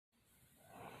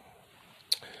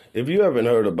If you haven't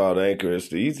heard about Anchor, it's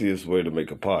the easiest way to make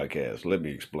a podcast. Let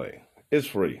me explain. It's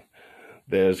free.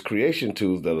 There's creation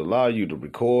tools that allow you to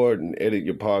record and edit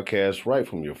your podcast right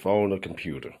from your phone or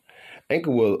computer.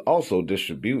 Anchor will also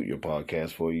distribute your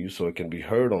podcast for you so it can be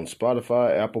heard on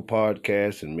Spotify, Apple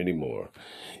Podcasts, and many more.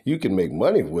 You can make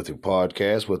money with your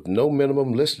podcast with no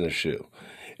minimum listenership.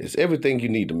 It's everything you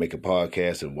need to make a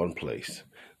podcast in one place.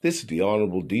 This is the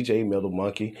Honorable DJ Metal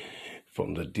Monkey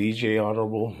from the DJ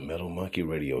Honorable Metal Monkey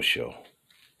Radio Show.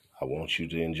 I want you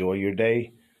to enjoy your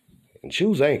day and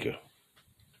choose Anchor.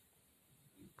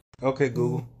 Okay,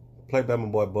 Google, play Bama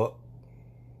Boy Buck.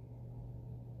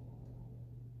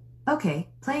 Okay,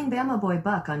 playing Bama Boy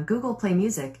Buck on Google Play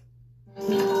Music.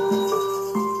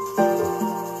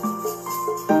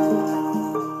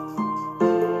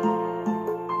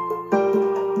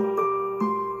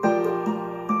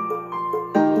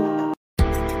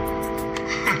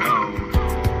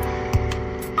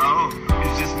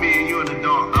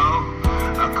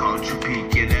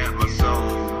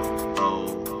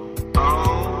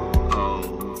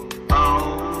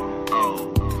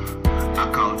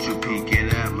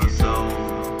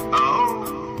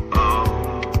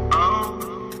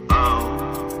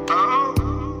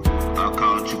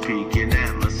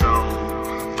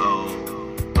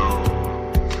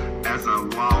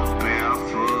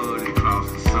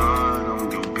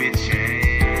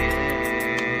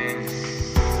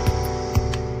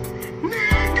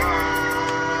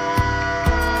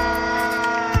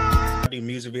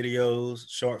 Music videos,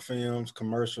 short films,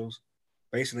 commercials,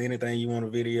 basically anything you want a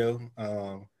video.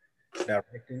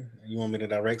 Directing, you want me to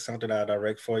direct something, I'll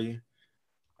direct for you.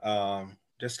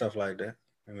 Just stuff like that.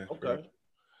 Okay,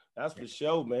 that's for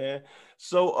sure, man.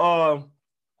 So,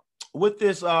 with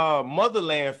this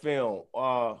Motherland film,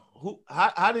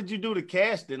 how did you do the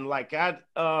casting? Like,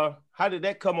 how did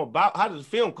that come about? How did the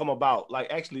film come about?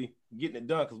 Like, actually getting it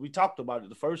done? Because we talked about it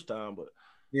the first time, but.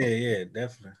 Yeah,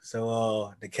 definitely.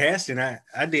 So the casting, I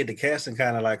did the casting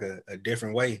kind of like a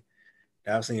different way.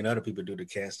 I've seen other people do the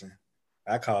casting.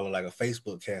 I call it like a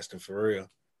Facebook casting for real.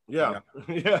 Yeah,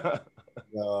 you know?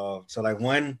 Yeah. So like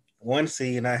one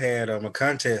scene I had a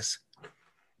contest.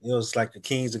 It was like the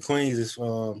Kings and Queens is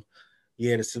you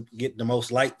had to get the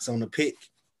most likes on the pick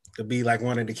to be like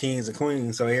one of the Kings and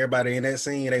Queens. So everybody in that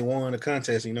scene, they won the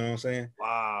contest. You know what I'm saying?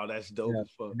 Wow, that's dope. Yeah.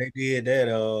 They did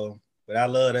that. But I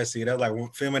love that scene. That was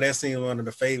like filming that scene was one of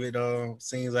the favorite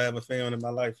scenes I ever filmed in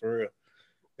my life for real.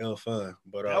 It was fun.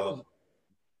 But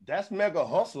that's mega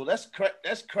hustle. That's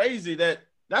crazy.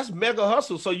 That's mega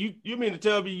hustle. So you mean to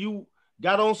tell me you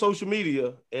got on social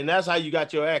media and that's how you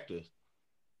got your actors?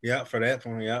 Yeah, for that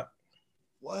point, yeah.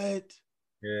 What?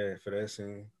 Yeah, for that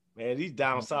scene. Man, these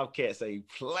down south cats ain't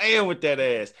playing with that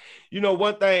ass. You know,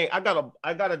 one thing, I got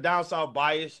a down south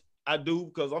bias. I do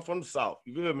because I'm from the south.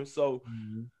 You feel me? So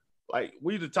like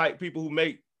we the type people who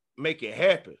make it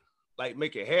happen. Like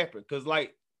make it happen. Cause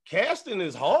like casting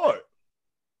is hard.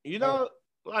 You know,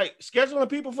 like scheduling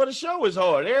people for the show is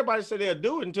hard. Everybody say they'll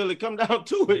do it until it come down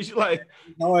to it. It's like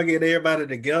how I get everybody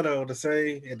together at the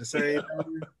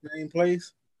same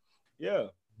place. Yeah.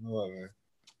 Oh, man.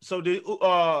 So did you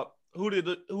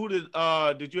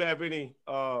have any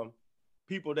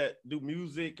people that do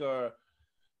music or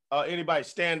anybody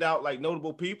stand out like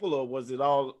notable people, or was it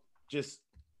all just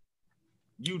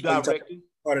you directing?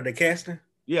 Part of the casting?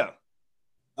 Yeah.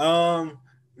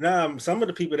 No, some of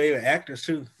the people, they were actors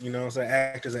too, you know, so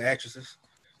actors and actresses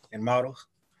and models.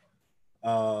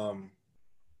 And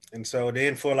so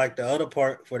then for like the other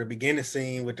part, for the beginning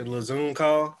scene with the little Zoom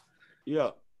call,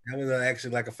 yeah, that was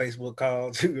actually like a Facebook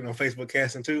call too, you know, Facebook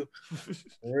casting too.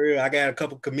 For real, I got a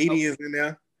couple comedians in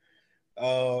there.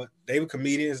 They were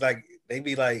comedians, like they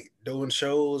be like doing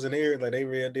shows and everything, like they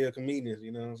real deal comedians,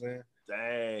 you know what I'm saying?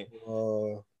 Dang.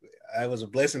 It was a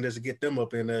blessing just to get them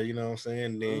up in there, you know what I'm saying?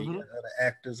 And then you got other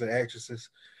actors and actresses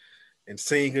and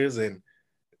singers and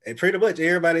pretty much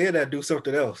everybody in there do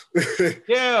something else.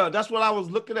 Yeah, that's what I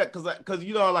was looking at, because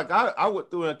you know, like I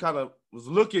went through and kind of was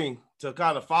looking to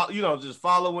kind of follow, you know, just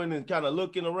following and kind of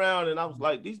looking around, and I was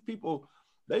like, these people,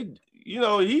 they, you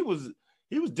know, he was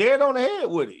dead on the head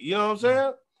with it, you know what I'm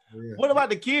saying? Yeah. What about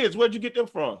the kids? Where'd you get them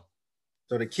from?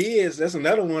 So the kids, that's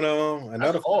another one.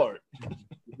 Another that's hard.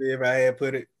 If I had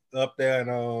put it up there,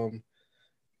 and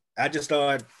I just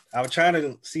thought I was trying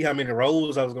to see how many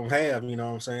roles I was gonna have, you know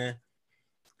what I'm saying?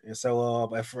 And so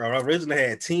I originally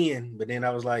had 10, but then I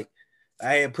was like,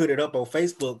 I had put it up on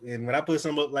Facebook, and when I put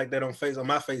something up like that on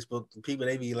my Facebook, people,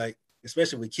 they be like,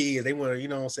 especially with kids, they want to, you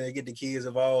know what I'm saying, get the kids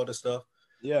involved and stuff.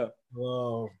 Yeah.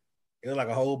 It was like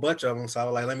a whole bunch of them, so I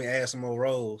was like, let me add some more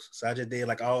roles. So I just did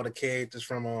like all the characters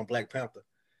from Black Panther.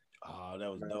 Oh, that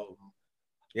was dope.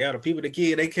 Yeah, the people, the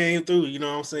kid, they came through. You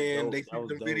know what I'm saying? Dope. They That sent was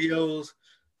them dope. videos.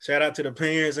 Shout out to the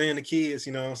parents and the kids.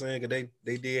 You know what I'm saying? Cause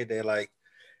they did that. Like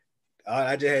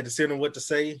I just had to send them what to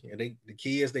say, and the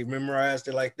kids they memorized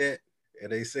it like that,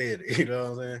 and they said it. You know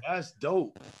what I'm saying? That's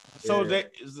dope. So Yeah.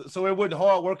 so it wasn't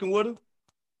hard working with him.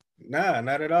 Nah,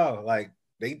 not at all. Like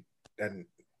and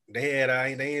they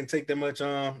didn't take that much you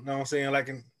know what I'm saying? Like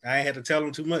I ain't had to tell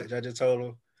them too much. I just told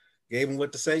them, gave them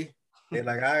what to say. They're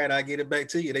like, all right, I'll get it back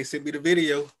to you. They sent me the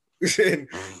video. And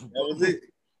that was it.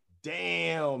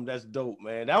 Damn, that's dope,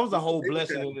 man. That was a whole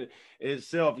blessing in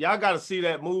itself. Y'all got to see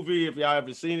that movie if y'all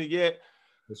haven't seen it yet.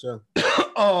 For sure.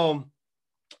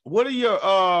 What are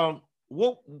your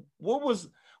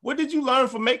what did you learn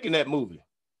from making that movie?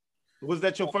 Was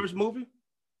that your first movie?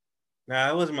 Nah,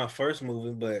 it wasn't my first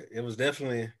movie, but it was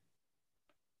definitely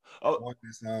Oh, one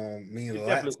that's means a it lot.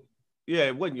 definitely. Yeah,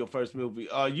 it wasn't your first movie.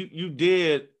 You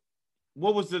did.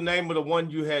 What was the name of the one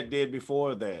you had did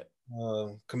before that?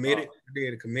 Committed. I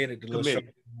did Committed, the little show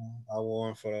Committed. I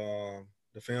won for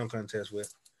the film contest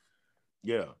with.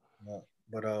 Yeah.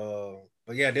 But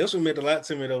yeah, this one meant a lot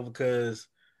to me though because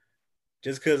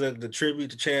of the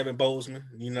tribute to Chadwick Boseman,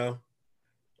 you know.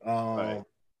 Right.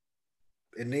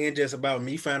 And then just about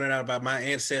me finding out about my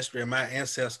ancestry and my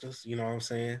ancestors, you know what I'm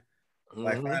saying?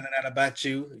 Like finding out about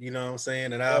you, you know what I'm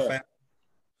saying? And I found like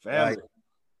Family.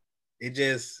 it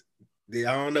just I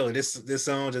don't know, this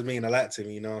song just mean a lot to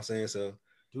me, you know what I'm saying? So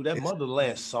Dude, that it's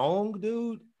Motherland song,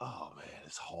 dude. Oh man,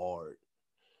 it's hard.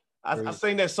 I crazy.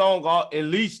 sing that song at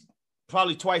least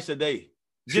probably twice a day.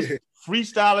 Just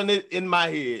freestyling it in my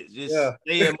head. Just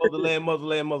saying motherland,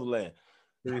 motherland, motherland.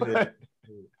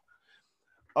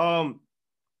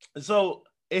 So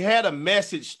it had a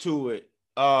message to it.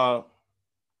 What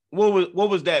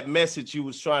was that message you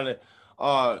was trying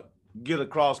to get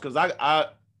across? Because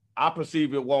I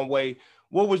perceive it one way.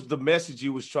 What was the message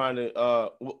you was trying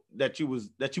to that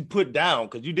you put down?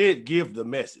 Because you did give the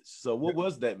message. So what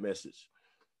was that message?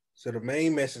 So the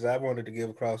main message I wanted to give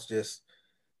across just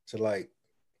to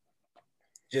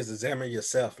just examine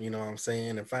yourself, you know what I'm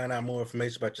saying, and find out more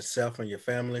information about yourself and your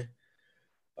family,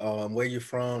 where you're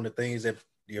from, the things that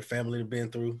your family have been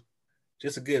through,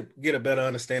 just to get a better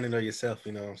understanding of yourself,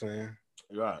 you know what I'm saying?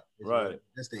 Right.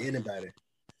 That's to anybody.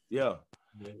 Yeah.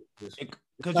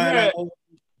 Because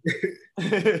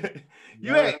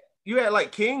you had you had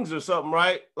like kings or something,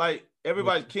 right? Like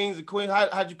everybody's kings and queens.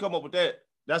 How'd you come up with that?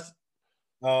 That's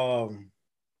so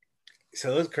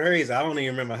it's crazy. I don't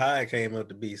even remember how it came up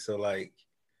to be. So like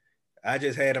I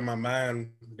just had in my mind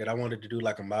that I wanted to do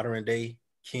like a modern day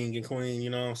king and queen,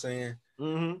 you know what I'm saying?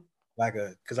 Mm-hmm.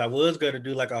 Because I was gonna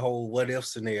do like a whole what if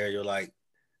scenario, like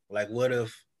what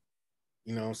if,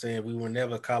 you know what I'm saying, we were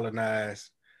never colonized,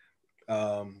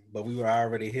 but we were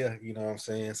already here, you know what I'm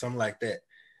saying, something like that.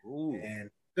 Ooh.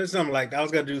 And there's something like I was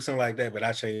gonna do something like that, but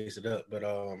I changed it up. But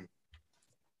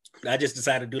I just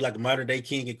decided to do like a modern day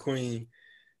king and queen,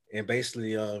 and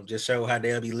basically just show how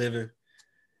they'll be living.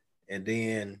 And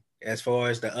then as far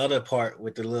as the other part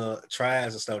with the little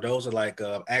tribes and stuff, those are like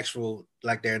actual,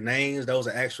 like their names, those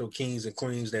are actual kings and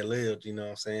queens that lived, you know what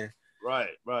I'm saying? Right.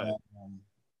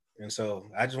 And so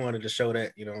I just wanted to show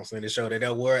that, you know what I'm saying, to show that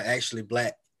there were actually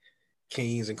black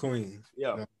kings and queens.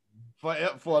 Yeah. You know?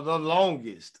 For the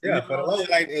longest. Yeah, for the longest,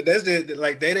 like that's the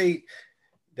like that ain't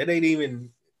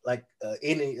even like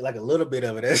any like a little bit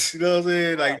of it. That's, you know what I'm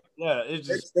saying? Like it's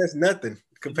just that's nothing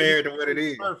compared to what it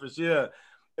is. Surface, yeah.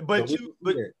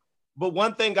 But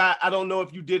one thing I don't know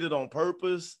if you did it on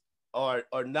purpose or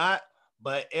not,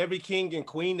 but every king and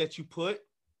queen that you put,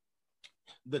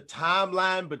 the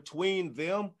timeline between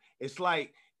them, it's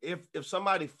like if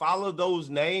somebody follow those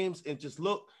names and just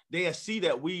look, they'll see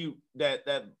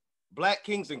that black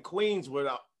kings and queens were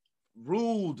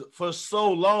ruled for so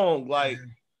long. Like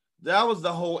that was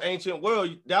the whole ancient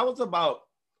world. That was about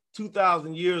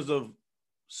 2,000 years of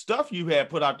stuff you had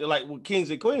put out there. Like with kings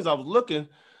and queens, I was looking.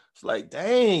 It's like,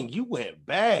 dang, you went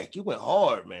back. You went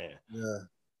hard, man. Yeah,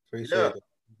 appreciate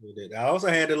it. I also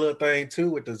had a little thing too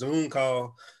with the Zoom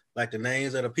call, like the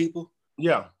names of the people.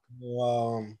 Yeah.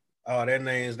 Their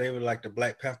names, they were like the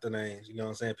Black Panther names, you know what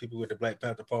I'm saying? People with the Black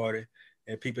Panther Party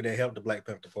and people that helped the Black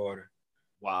Panther Party.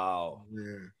 Wow.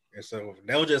 Yeah. And so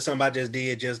that was just something I just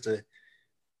did just to,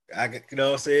 you know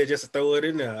what I'm saying, just to throw it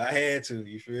in there. I had to,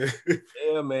 you feel?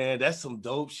 Yeah, man, that's some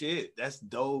dope shit. That's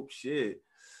dope shit.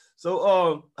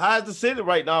 So, how's the city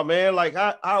right now, man? Like,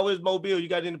 how is Mobile? You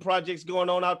got any projects going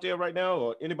on out there right now,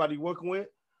 or anybody working with?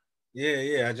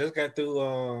 Yeah. I just got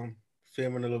through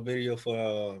filming a little video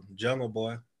for Jungle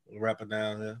Boy, a rapper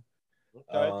down here.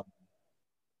 Okay.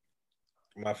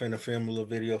 I'm finna film a little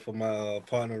video for my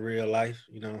partner, Real Life.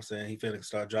 You know what I'm saying? He finna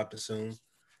start dropping soon.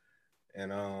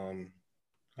 And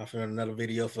I filmed another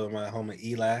video for my homie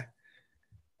Eli.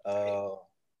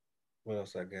 What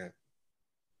else I got?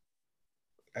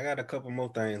 I got a couple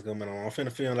more things going on. I'm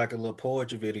finna film like a little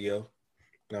poetry video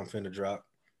that I'm finna drop.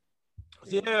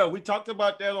 Yeah, we talked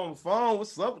about that on the phone.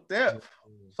 What's up with that?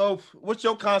 So what's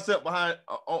your concept behind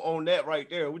on that right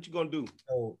there? What you gonna do?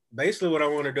 So basically what I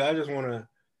want to do, I just want to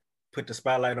put the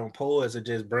spotlight on poets and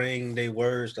just bring their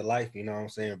words to life, you know what I'm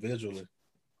saying, visually.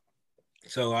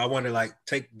 So I want to like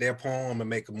take their poem and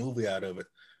make a movie out of it.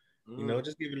 You know,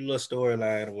 just give it a little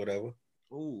storyline or whatever.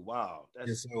 Oh, wow.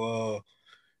 And so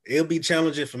it'll be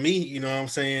challenging for me, you know what I'm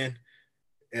saying?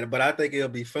 But I think it'll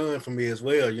be fun for me as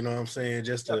well, you know what I'm saying?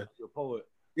 Just to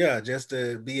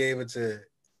be able to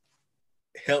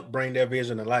help bring their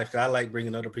vision to life. 'Cause I like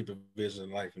bringing other people's vision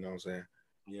to life, you know what I'm saying?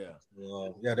 Yeah,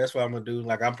 that's what I'm gonna do.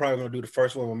 Like I'm probably gonna do the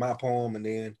first one with my poem, and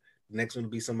then the next one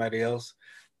will be somebody else,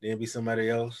 then be somebody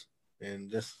else, and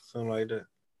just something like that.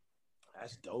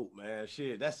 That's dope, man.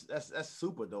 Shit, that's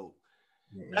super dope.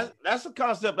 That's a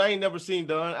concept I ain't never seen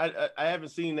done. I haven't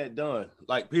seen that done.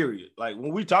 Like, period. Like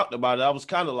when we talked about it, I was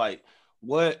kind of like,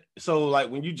 what? So like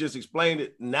when you just explained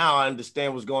it, now I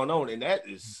understand what's going on, and that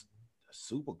is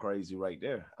super crazy right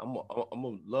there. I'm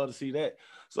gonna love to see that.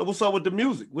 So what's up with the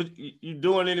music? What you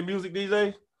doing any music these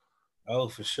days? Oh,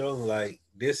 for sure. Like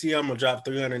this year, I'm gonna drop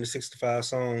 365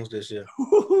 songs this year.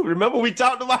 Remember we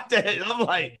talked about that? I'm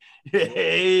like,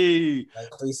 hey,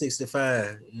 like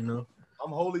 365. You know,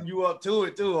 I'm holding you up to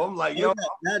it too. I'm like, yo,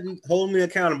 not hold me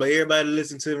accountable. Everybody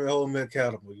listen to me, hold me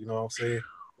accountable. You know what I'm saying?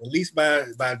 At least by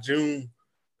June,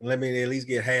 let me at least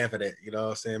get half of that. You know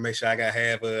what I'm saying? Make sure I got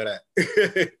half of that.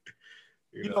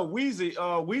 You know,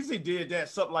 Weezy did that,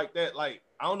 something like that. Like,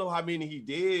 I don't know how many he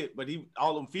did, but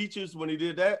all them features when he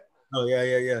did that. Oh, yeah.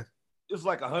 It was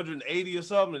like 180 or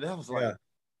something. And that was like,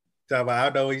 I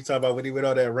know what you talking about when he went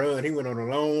on that run. He went on a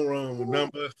long run with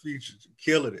number of features,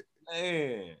 killing it.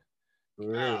 Man. For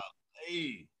real.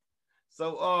 Hey.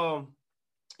 So,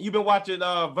 you been watching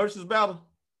Versus Battle?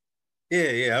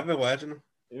 Yeah, I've been watching them.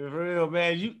 For real,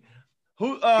 man. You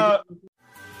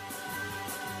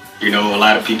know, a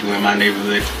lot of people in my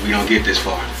neighborhood, we don't get this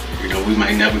far. You know, we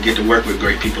might never get to work with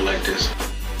great people like this.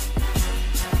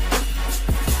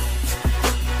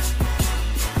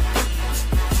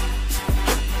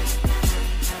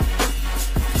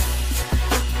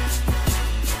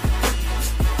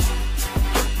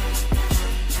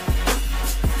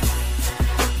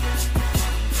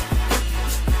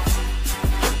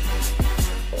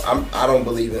 I don't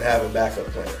believe in having backup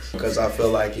plans because I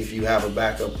feel like if you have a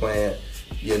backup plan,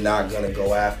 you're not gonna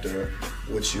go after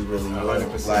what you really want,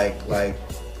 100%.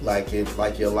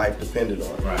 like your life depended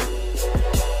on it. Right.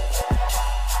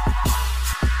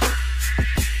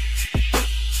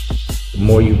 The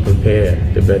more you prepare,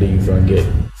 the better you're gonna get.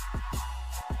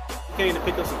 We came to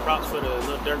pick up some props for the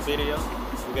Lil Durk video.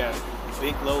 We got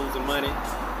big loads of money.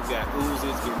 We got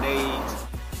Uzis, grenades.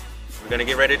 We're gonna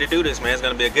get ready to do this, man. It's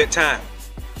gonna be a good time.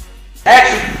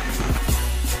 Action!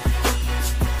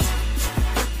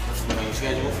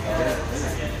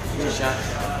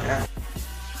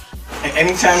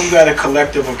 Anytime you got a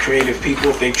collective of creative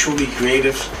people, if they truly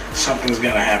creative, something's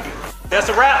gonna happen. That's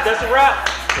a wrap. That's a wrap.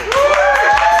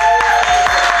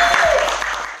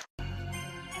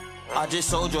 I just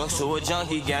sold drugs to a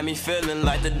junkie, got me feeling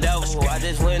like the devil. I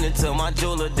just went into my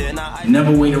jeweler, then I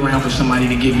never wait around for somebody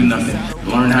to give you nothing.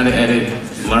 Learn how to edit,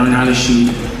 learn how to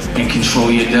shoot, and control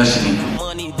your destiny.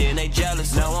 Money, then they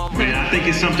jealous. Now I'm man, I think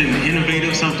it's something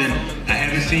innovative, something I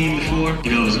haven't seen before.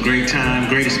 You know, it was a great time,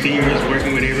 great experience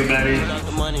working with everybody. pull out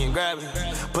the money and grab it.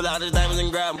 Pull out the diamonds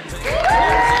and grab them.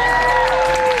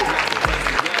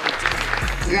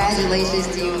 Congratulations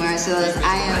to you, Marcellus.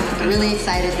 I am really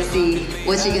excited to see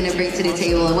what you're going to bring to the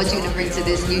table and what you're going to bring to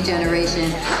this new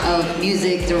generation of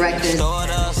music directors.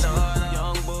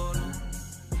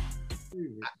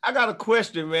 I got a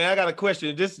question, man.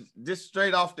 This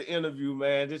straight off the interview,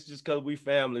 man. This just because we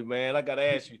family, man. I got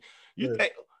to ask you.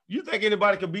 You think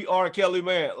anybody could beat R. Kelly,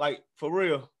 man? Like, for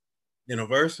real? In a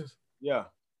versus? Yeah.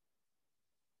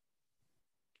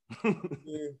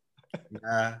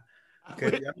 Nah.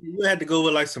 Okay, you had to go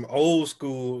with like some old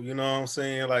school, you know what I'm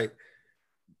saying? Like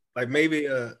maybe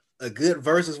a good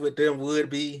versus with them would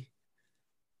be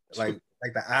like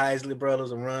the Isley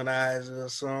brothers and Run Isley or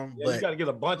something. Yeah, but you gotta get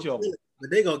a bunch of them. But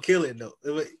they gonna kill it though.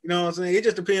 You know what I'm saying? It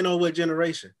just depends on what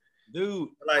generation. Dude.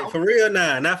 Like for real,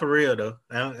 not for real though.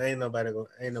 Ain't nobody mess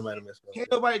with him.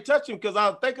 Can't nobody touch him because I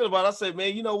was thinking about it. I said,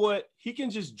 man, you know what? He can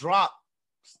just drop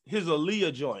his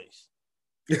Aaliyah joints.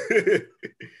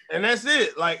 And that's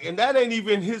it. Like, and that ain't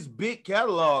even his big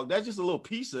catalog. That's just a little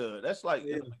piece of it. That's like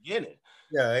in the beginning.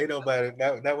 Yeah, ain't nobody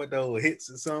that with those hits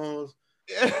and songs.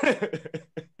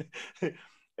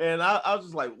 And I was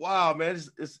just like, wow, man,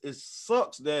 it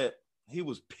sucks that he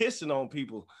was pissing on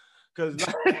people because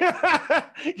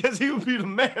he would be the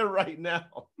man right now.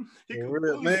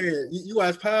 Man, you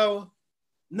watch Power?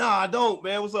 No, I don't,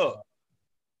 man. What's up?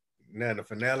 Now the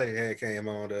finale had came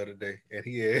on the other day, and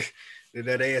he had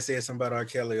that ass said something about R.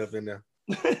 Kelly up in there.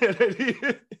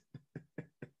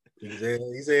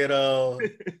 he said,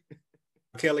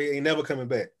 Kelly ain't never coming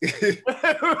back.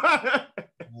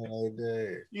 Oh,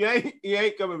 he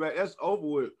ain't coming back. That's over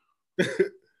with.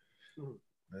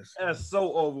 That's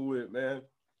so over with, man.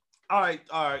 All right.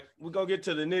 We're gonna get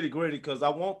to the nitty-gritty because I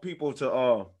want people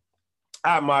to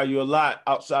I admire you a lot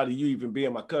outside of you even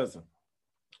being my cousin.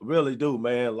 Really do,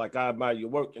 man. Like I admire your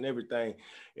work and everything.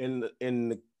 And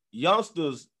the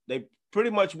youngsters, they pretty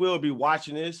much will be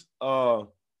watching this. And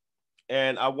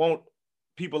I want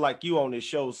people like you on this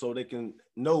show so they can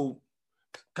know,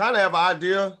 kind of have an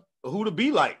idea of who to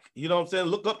be like. You know what I'm saying?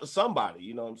 Look up to somebody,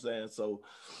 you know what I'm saying? So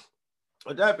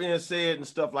with that being said and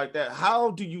stuff like that,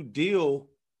 how do you deal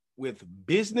with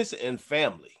business and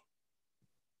family?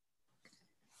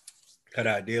 How do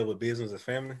I deal with business and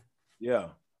family? Yeah.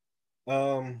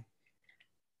 I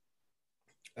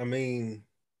mean,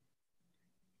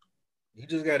 you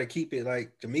just got to keep it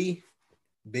like, to me,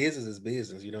 business is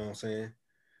business. You know what I'm saying?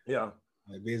 Yeah.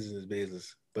 Like business is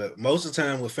business. But most of the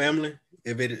time with family,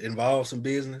 if it involves some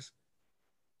business,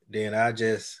 then I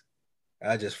just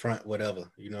front whatever.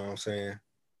 You know what I'm saying?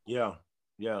 Yeah.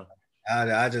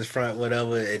 I just front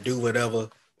whatever and do whatever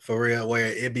for real. Where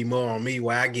it be more on me.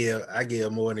 Where I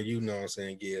give more than you know what I'm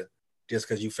saying. Give just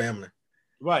because you family.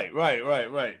 Right.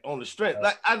 On the strength.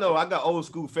 Like I know I got old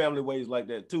school family ways like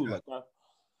that too. Yeah. Like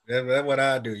that's what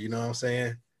I do. You know what I'm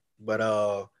saying? But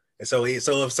and so if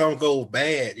something goes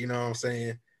bad, you know what I'm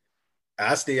saying?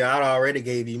 I already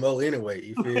gave you more anyway.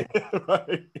 You feel?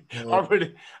 Right. I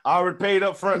already paid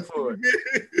up front for it.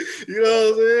 You know what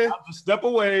I'm saying? I'll just step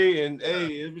away and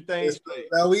hey, everything's straight.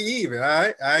 Now we even, all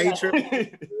right? I ain't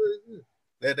tripping.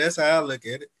 That's how I look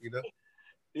at it, you know.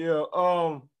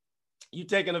 Yeah. You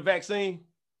taking a vaccine?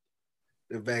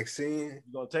 The vaccine?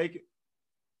 You gonna take it?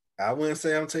 I wouldn't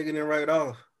say I'm taking it right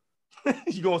off.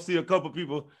 You gonna see a couple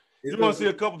people. You gonna see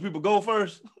a couple people go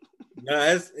first?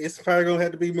 No, it's probably gonna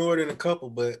have to be more than a couple,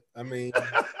 but I mean,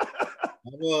 I'm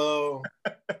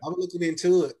looking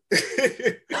into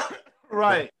it.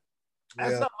 Right. Yeah.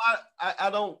 That's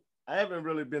something I haven't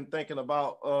really been thinking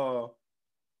about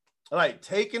like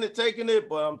taking it,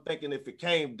 but I'm thinking if it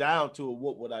came down to it,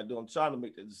 what would I do? I'm trying to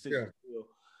make the decision. Yeah.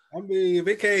 I mean, if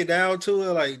it came down to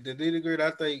it, like the nitty-gritty,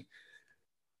 I think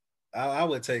I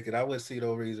would take it. I would see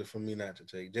no reason for me not to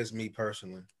take it, just me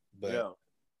personally. But yeah.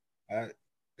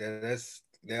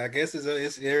 I guess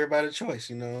it's everybody's choice,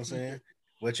 you know what I'm saying?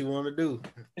 What you want to do.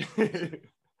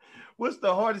 What's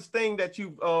the hardest thing that you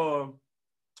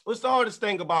what's the hardest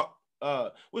thing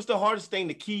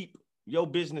to keep your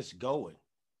business going?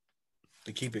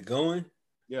 To keep it going?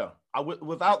 Yeah.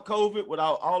 Without COVID,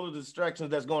 without all of the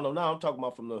distractions that's going on now, I'm talking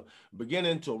about from the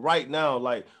beginning to right now,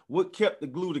 like what kept the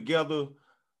glue together?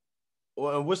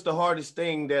 Or what's the hardest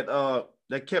thing that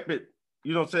kept it,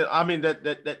 you know what I'm saying? I mean,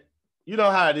 that you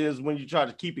know how it is when you try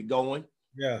to keep it going.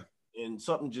 Yeah. And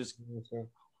something just,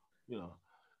 you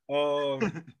know.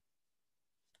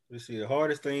 Let's see, the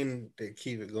hardest thing to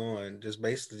keep it going, just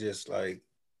basically just like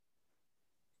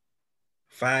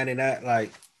finding out,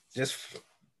 like just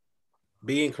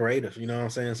being creative, you know what I'm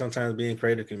saying? Sometimes being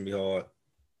creative can be hard.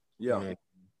 Yeah. You know?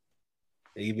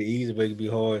 It can be easy, but it can be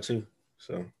hard too.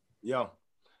 So yeah,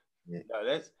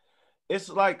 it's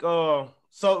like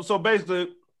so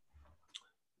basically,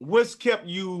 what's kept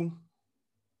you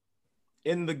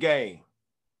in the game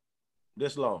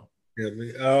this long?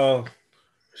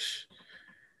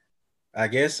 I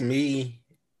guess me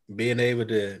being able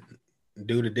to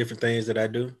do the different things that I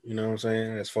do, you know what I'm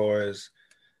saying? As far as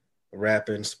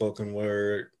rapping, spoken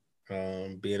word,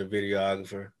 being a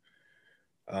videographer,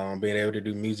 being able to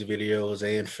do music videos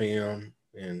and film,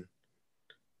 and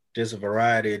just a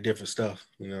variety of different stuff,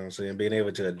 you know what I'm saying? Being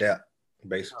able to adapt,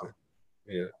 basically.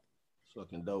 Yeah.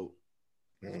 Fucking dope.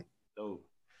 Mm. Dope.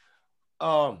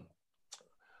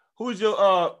 Who's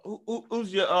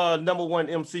your number one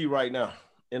MC right now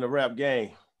in the rap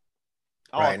game?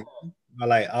 Right.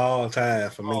 Like all time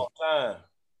for me.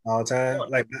 All time.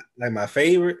 Like my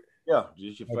favorite. Yeah,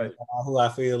 just your favorite. Who I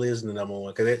feel is the number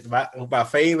one. Because my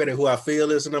favorite and who I feel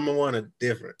is the number one are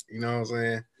different. You know what I'm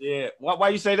saying? Yeah. Why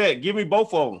you say that? Give me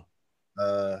both of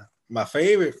them. My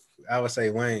favorite, I would say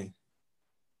Wayne.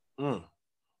 You know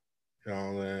what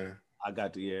I'm saying? I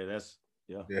got to, that's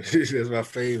that's my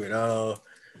favorite.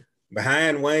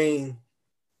 Behind Wayne,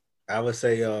 I would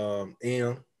say M.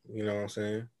 You know what I'm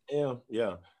saying?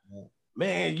 Yeah.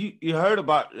 Man, you heard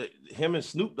about him and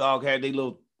Snoop Dogg had their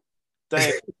little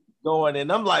thing going,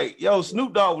 and I'm like, yo,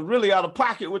 Snoop Dogg was really out of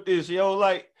pocket with this, yo.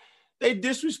 Like, they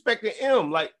disrespecting him.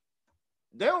 Like,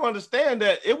 they don't understand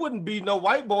that it wouldn't be no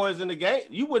white boys in the game.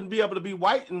 You wouldn't be able to be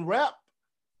white and rap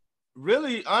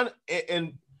really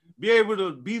and be able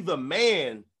to be the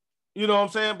man, you know what I'm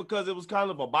saying? Because it was kind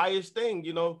of a biased thing,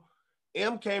 you know.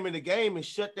 M came in the game and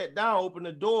shut that down, opened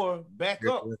the door back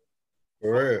up.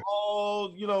 For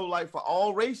all, you know, like for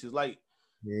all races, like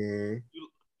you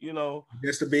know,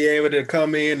 just to be able to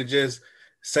come in and just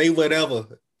say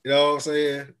whatever, you know what I'm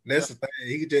saying? That's the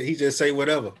thing. He just say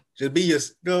whatever. Just be you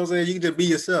know what I'm saying? You can just be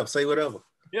yourself, say whatever.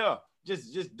 Yeah,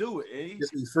 just do it. And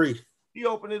just be free. He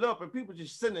opened it up and people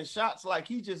just sending shots like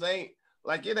he just ain't,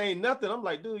 like it ain't nothing. I'm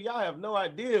like, dude, y'all have no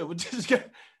idea. But just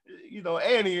you know,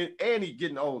 Annie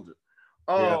getting older.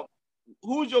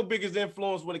 Who's your biggest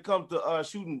influence when it comes to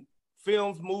shooting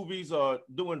films, movies, or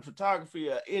doing photography,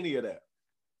 or any of that?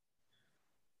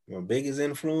 My biggest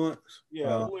influence?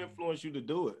 Yeah, who influenced you to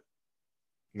do it?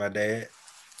 My dad.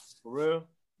 For real?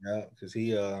 Yeah, because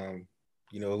he, you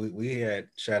know, we had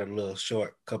shot a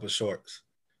couple shorts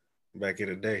back in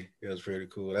the day. It was pretty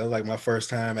cool. That was like my first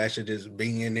time actually just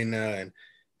being in there and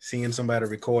seeing somebody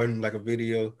recording like a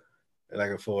video,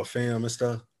 like for a film and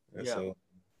stuff. And so,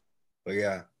 but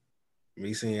yeah,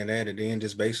 me seeing that, and then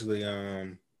just basically,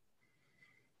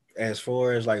 as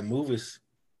far as like movies,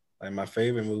 like my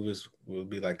favorite movies would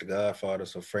be like The Godfather.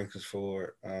 So Francis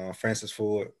Ford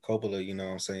Coppola, you know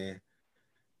what I'm saying?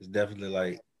 It's definitely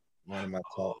like one of my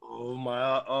top. Oh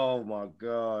my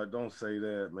God. Don't say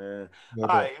that, man. All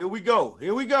right, here we go.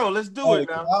 Let's do it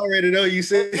now. I already know you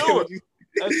said Let's do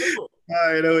it. I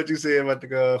already know what you said about The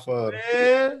Godfather.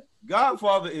 Man,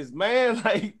 Godfather is, man,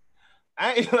 like,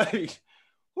 I ain't like,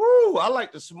 whoo, I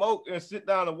like to smoke and sit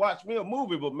down and watch me a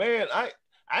movie, but man, I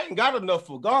ain't got enough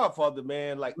for Godfather,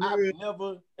 man. Like, I've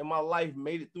never in my life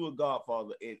made it through a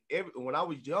Godfather. And when I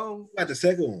was young. What about the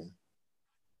second one?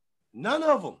 None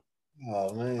of them.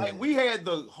 Oh, man. Like, we had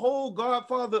the whole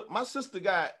Godfather. My sister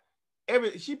got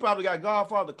she probably got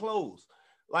Godfather clothes.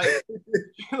 Like,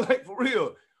 like for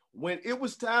real. When it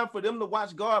was time for them to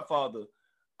watch Godfather,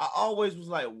 I always was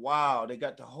like, wow, they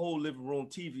got the whole living room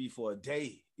TV for a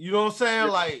day. You know what I'm saying?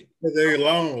 Like, they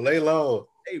long. They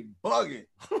bugging.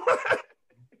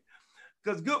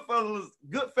 Because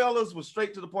Goodfellas was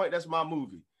straight to the point. That's my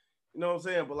movie. You know what I'm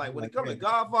saying? But like when it comes to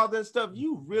Godfather and stuff,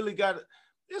 you really got to,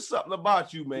 there's something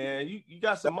about you, man. You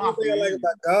got some mafia. The thing I like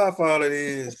about Godfather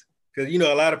is, because you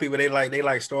know, a lot of people they like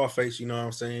Starface, you know what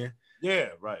I'm saying? Yeah,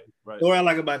 right. The what I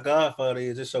like about Godfather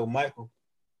is just so Michael,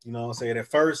 you know what I'm saying? At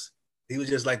first, he was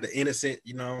just like the innocent,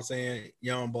 you know what I'm saying,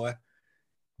 young boy.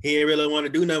 He didn't really want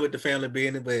to do nothing with the family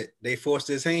business, but they forced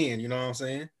his hand, you know what I'm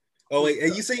saying? Oh, wait,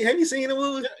 have you seen the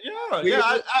movie?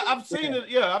 Yeah, I've seen it.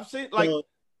 Yeah, I've seen like,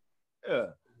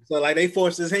 So like they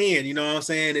forced his hand, you know what I'm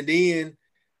saying? And then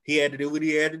he had to do what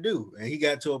he had to do. And he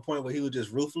got to a point where he was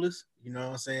just ruthless, you know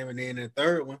what I'm saying? And then in the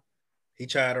third one, he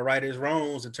tried to right his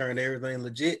wrongs and turn everything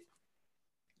legit.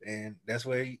 And that's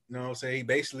what he, you know what I'm saying? He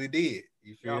basically did.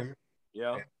 You feel me?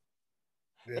 Yeah.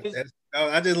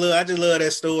 I just love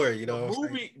that story, you know.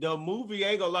 The movie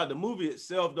ain't gonna lie. The movie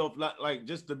itself, though, like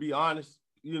just to be honest,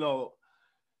 you know,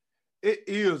 it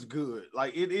is good.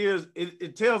 Like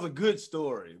it tells a good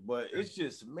story, but it's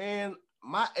just, man,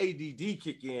 my ADD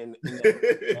kick in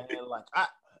that, man. Like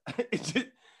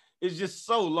it's just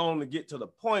so long to get to the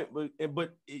point.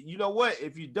 But you know what?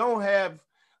 If you don't have,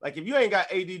 like, if you ain't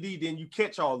got ADD, then you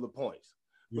catch all the points.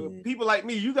 But people like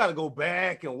me, you got to go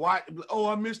back and watch. Oh,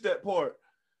 I missed that part.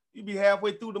 You be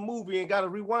halfway through the movie and got to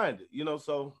rewind it, you know?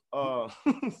 So,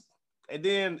 and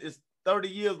then it's 30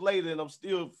 years later and I'm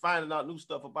still finding out new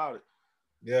stuff about it.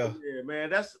 Yeah. Yeah, man.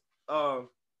 That's, so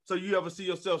you ever see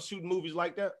yourself shooting movies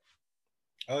like that?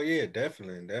 Oh yeah,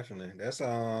 definitely. That's,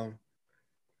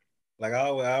 like I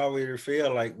already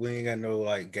feel like we ain't got no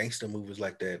like gangster movies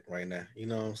like that right now. You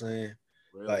know what I'm saying?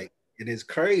 Really? Like it is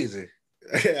crazy.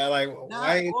 Like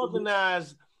not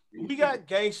organized. We got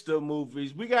gangster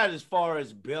movies. We got as far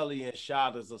as Belly and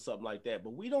Shotters or something like that,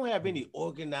 but we don't have any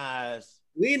organized.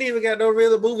 We ain't even got no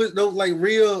real movies, no like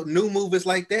real new movies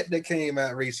like that came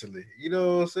out recently. You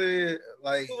know what I'm saying?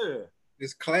 Like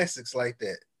it's classics like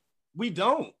that. We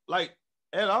don't like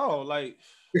at all. Like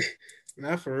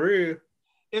not for real.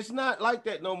 It's not like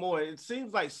that no more. It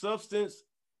seems like substance.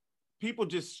 People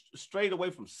just strayed away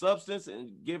from substance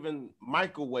and giving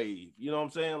microwave. You know what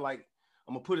I'm saying? Like,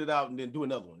 I'm gonna put it out and then do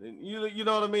another one. And you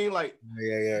know what I mean? Like,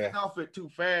 yeah. Getting off it too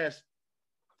fast.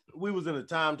 We was in a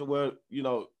time to where, you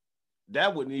know,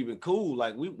 that wasn't even cool.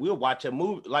 Like we'll watch a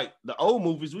movie, like the old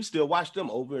movies, we still watch them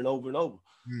over and over and over.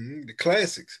 The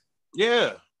classics.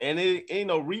 Yeah, and it ain't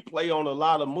no replay on a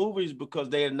lot of movies because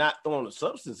they're not throwing the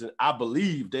substance in. I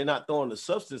believe they're not throwing the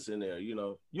substance in there. You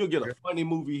know, you'll get a funny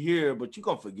movie here, but you're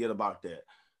gonna forget about that.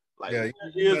 Like,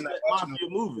 here's that mafia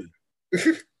movie.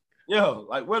 Yeah,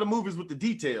 like where the movies with the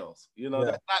details, you know,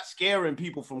 that's not scaring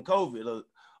people from COVID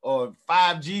or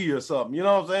 5G or something. You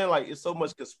know what I'm saying? Like, it's so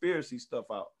much conspiracy stuff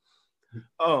out.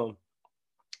 What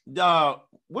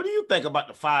do you think about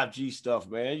the 5G stuff,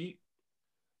 man?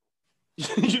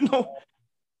 You know,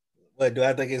 what do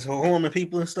I think it's harming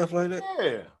people and stuff like that?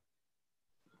 Yeah,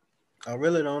 I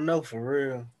really don't know for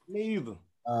real. Me either.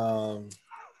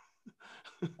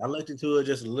 I looked into it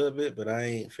just a little bit, but I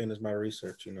ain't finished my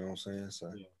research. You know what I'm saying?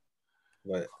 So,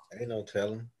 but ain't no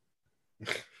telling.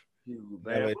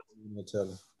 No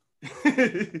telling.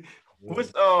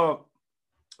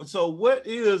 So what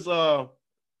is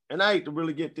and I hate to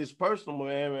really get this personal,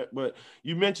 man, but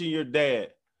you mentioned your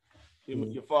dad,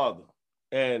 your father,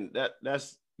 and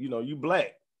that's you know, you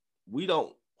Black. We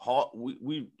don't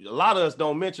we a lot of us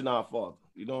don't mention our father.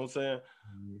 You know what I'm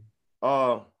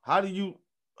saying?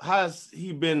 How has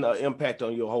he been an impact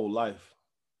on your whole life?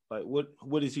 Like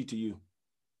what is he to you?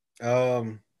 I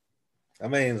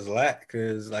mean, it's a lot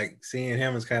because like seeing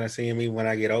him is kind of seeing me when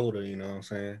I get older. You know what I'm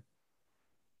saying?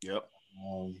 Yep.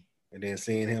 And then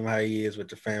seeing him how he is with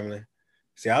the family.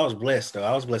 See, I was blessed though.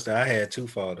 I was blessed that I had two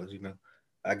fathers. You know,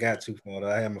 I got two fathers.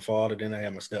 I had my father, then I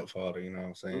had my stepfather. You know what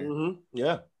I'm saying? Mm-hmm.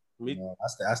 Yeah. Me. You know,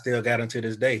 I still got him to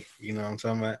this day. You know what I'm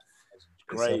talking about?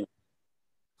 Great. So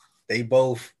they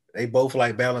both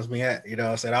like balance me out. You know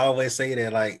what I'm saying? I always say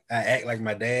that like I act like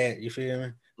my dad. You feel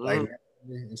me? Like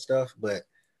and stuff, but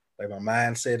like my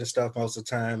mindset and stuff most of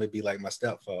the time it'd be like my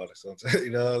stepfather. So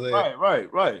you know what I'm saying?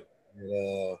 Right.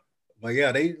 But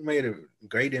yeah, they made a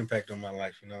great impact on my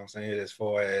life. You know what I'm saying? As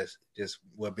far as just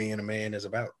what being a man is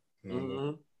about. You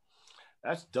know?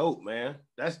 That's dope, man.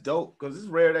 That's dope because it's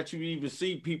rare that you even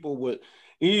see people with,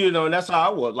 you know, and that's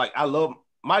how I was. Like I love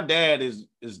my dad is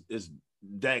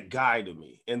that guy to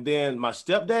me, and then my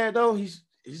stepdad though he's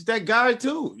that guy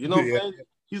too. You know what I'm saying?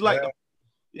 He's like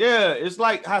it's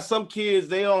like how some kids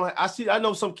I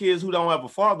know some kids who don't have a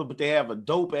father, but they have a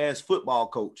dope ass football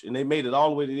coach, and they made it all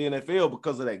the way to the NFL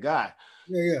because of that guy.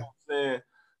 You know what I'm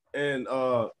saying? And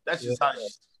that's just how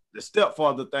the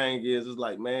stepfather thing is. It's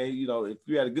like, man, you know, if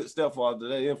you had a good stepfather,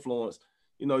 that influence,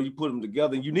 you know, you put them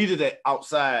together, and you needed that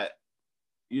outside,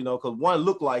 you know, because one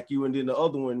looked like you, and then the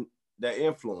other one that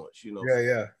influence, you know.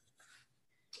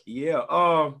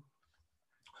 Yeah.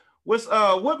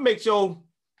 What makes your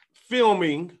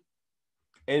filming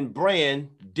and brand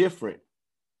different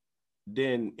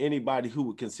than anybody who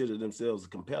would consider themselves a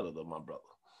competitor, my brother?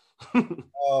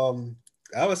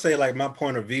 I would say like my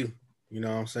point of view, you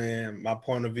know what I'm saying? My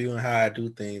point of view and how I do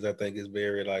things, I think is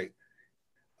very like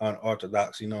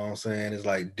unorthodox, you know what I'm saying? It's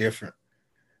like different.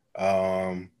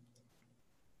 And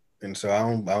so I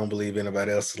don't believe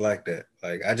anybody else is like that.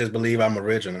 Like I just believe I'm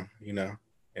original, you know?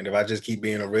 And if I just keep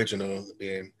being original,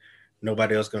 then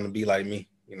nobody else gonna be like me.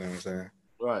 You know what I'm saying?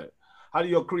 Right. How do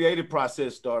your creative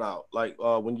process start out? Like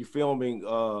when you're filming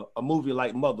a movie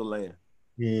like Motherland?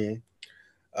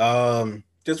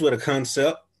 Just with a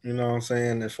concept, you know what I'm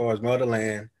saying? As far as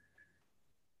Motherland,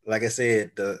 like I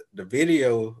said, the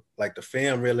video, like the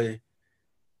film really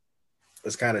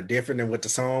was kind of different than what the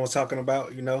song was talking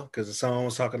about, you know, because the song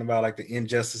was talking about like the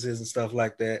injustices and stuff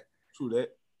like that. True that.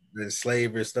 The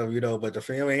slavery stuff, you know, but the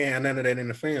film ain't had none of that in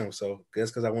the film. So that's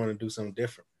because I wanted to do something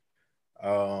different.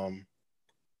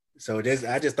 So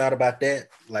I just thought about that,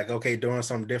 like, okay, doing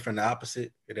something different, the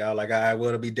opposite. You know, like I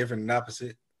will be different than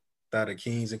opposite. Thought of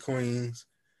Kings and Queens.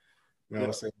 You know what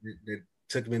I'm saying? It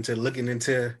took me into looking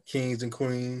into Kings and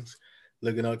Queens,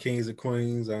 looking up Kings and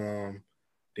Queens.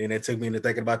 Then it took me into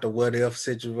thinking about the what if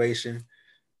situation.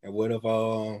 And what if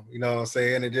you know what I'm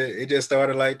saying? It just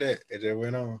started like that. It just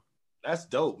went on. That's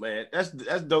dope, man. That's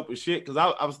dope as shit. Cause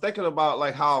I was thinking about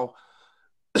like how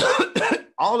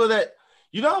all of that,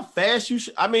 you know how fast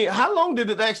I mean, how long did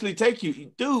it actually take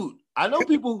you? Dude, I know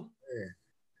people.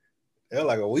 It was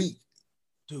like a week.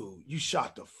 Dude, you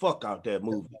shot the fuck out that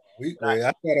movie. I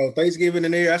shot on Thanksgiving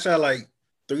in there. I shot like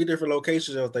 3 different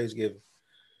locations on Thanksgiving.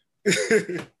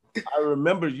 I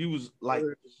remember you was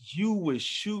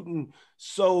shooting.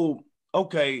 So,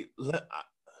 okay,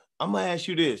 I'm gonna ask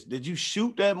you this. Did you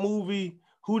shoot that movie?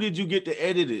 Who did you get to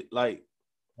edit it? Like,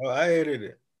 oh, I edited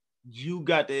it. You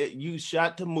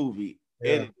shot the movie.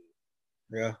 Edited.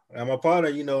 Yeah. And my partner,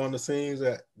 you know, on the scenes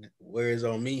where it's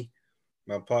on me,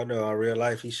 my partner on real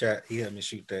life, he helped me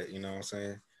shoot that, you know what I'm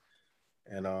saying?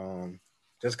 And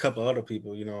just a couple other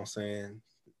people, you know what I'm saying?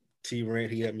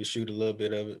 T-Rent, he helped me shoot a little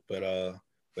bit of it, but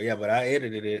I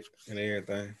edited it and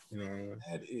everything, you know.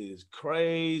 That is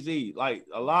crazy. Like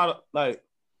a lot of like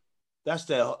that's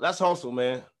hustle,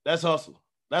 man. That's hustle.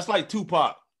 That's like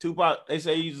Tupac. Tupac, they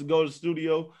say he used to go to the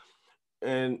studio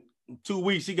and 2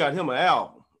 weeks he got him an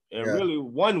album. And really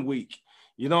 1 week.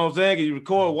 You know what I'm saying? You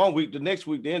record 1 week, the next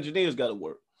week the engineers got to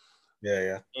work.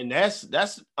 Yeah. And that's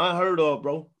unheard of,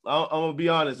 bro. I'm gonna be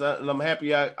honest, and I'm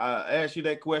happy I asked you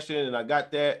that question and I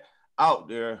got that out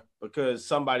there because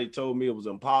somebody told me it was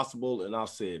impossible, and I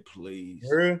said, please.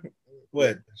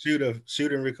 What? Shoot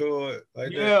and record like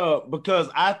that? Yeah, because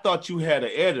I thought you had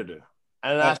an editor,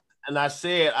 and I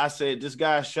said this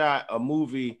guy shot a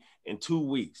movie in 2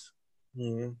 weeks.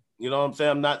 Mm-hmm. You know what I'm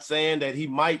saying? I'm not saying that he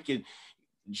might can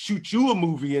shoot you a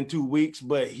movie in 2 weeks,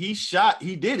 but he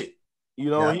did it. You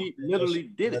know, he literally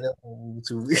did it.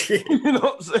 You know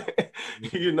what I'm saying?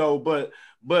 You know, but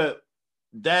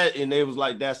that, and they was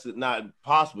like, that's not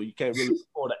possible. You can't really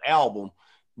record an album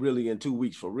really in 2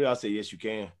 weeks for real. I said, yes, you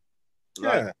can.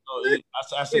 Like,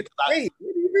 I said, hey,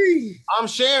 what do you mean? I'm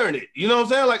sharing it. You know what I'm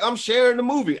saying? Like I'm sharing the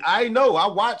movie. I know. I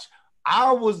was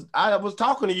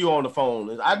talking to you on the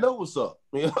phone. I know what's up.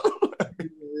 You know?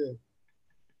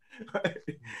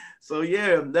 So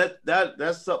yeah,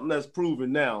 that's something that's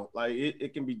proven now. Like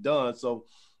it can be done. So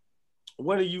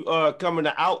when are you coming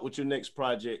out with your next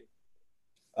project?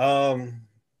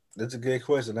 That's a good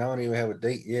question. I don't even have a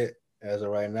date yet as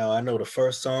of right now. I know the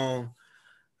first song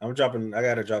I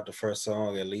gotta drop the first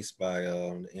song at least by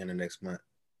the end of next month.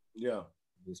 Yeah.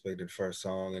 Expect the first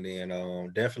song, and then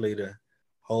definitely the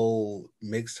whole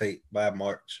mixtape by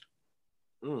March.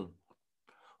 Who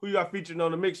you got featured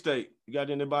on the mixtape? You got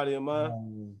anybody in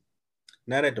mind?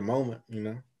 Not at the moment, you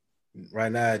know.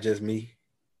 Right now, it's just me.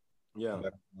 Yeah.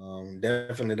 But,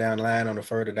 definitely down the line on the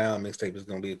further down mixtape is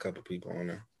gonna be a couple people on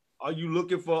there. Are you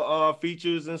looking for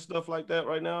features and stuff like that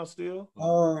right now still?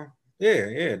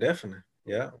 Yeah, definitely.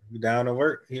 Yeah, you down to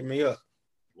work? Hit me up.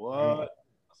 What?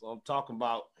 That's what I'm talking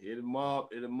about. Hit him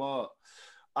up. All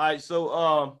right.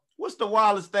 So, what's the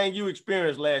wildest thing you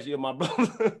experienced last year, my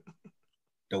brother?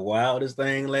 The wildest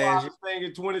thing last year? Thing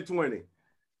in 2020.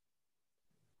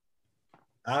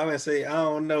 I would say I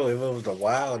don't know if it was the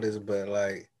wildest, but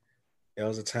like there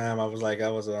was a time I was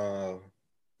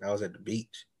at the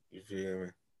beach. You feel me?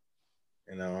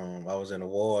 And I was in the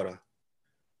water,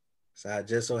 so I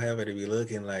just so happened to be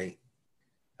looking like.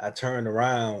 I turned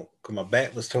around because my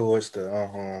back was towards the, you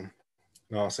know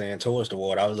what I'm saying, towards the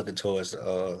water. I was looking towards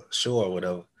the shore or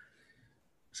whatever.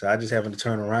 So I just happened to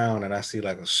turn around and I see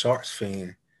like a shark's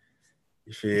fin.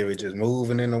 You feel me? Just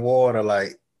moving in the water,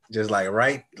 like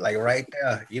right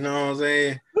there. You know what I'm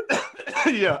saying?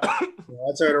 Yeah. I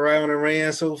turned around and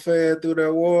ran so fast through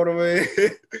that water, man.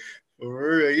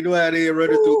 For real. You know how they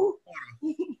running through the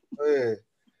water.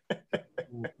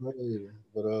 Man.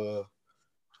 But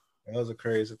that was a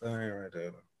crazy thing right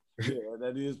there. Yeah,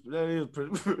 that is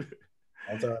pretty.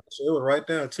 I thought it was right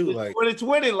there too. Like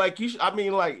 2020, like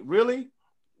like really,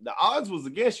 the odds was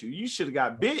against you. You should have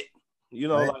got bit. You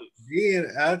know, like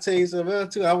then I'll tell you something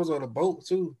else too. I was on a boat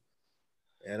too,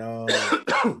 and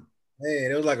man,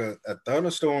 it was like a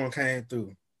thunderstorm came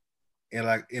through, and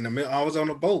like in the middle, I was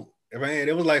on a boat. And man,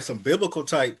 it was like some biblical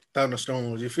type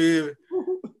thunderstorms. You feel me?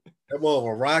 That more of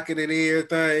a rocket and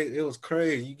everything. It was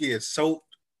crazy. You get soaked.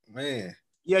 Man.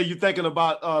 Yeah, you're thinking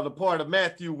about the part of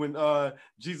Matthew when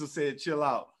Jesus said, chill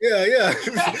out. Yeah.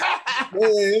 Man,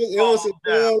 it was some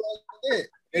like that.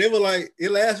 And it was like,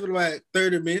 it lasted about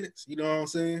 30 minutes. You know what I'm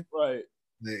saying? Right.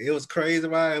 It was crazy,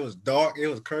 man. It was dark. It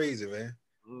was crazy, man.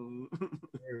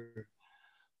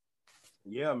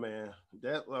 Yeah, man.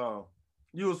 That,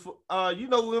 you was, you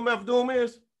know who MF Doom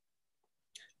is?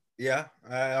 Yeah.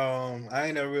 I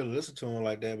ain't never really listened to him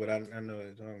like that, but I know what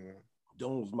he's talking about.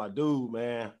 Doom's my dude,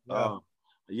 man.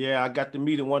 Yeah. I got to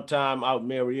meet him one time out in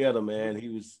Marietta, man. He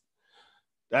was,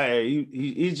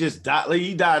 he just died.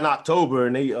 He died in October,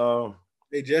 and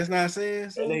they just not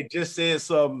saying something. And they just said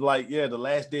something like, the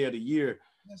last day of the year.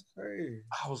 That's crazy.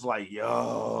 I was like,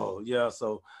 yo, yeah.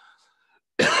 So,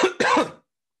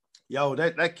 yo,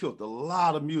 that killed a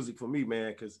lot of music for me,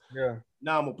 man. Because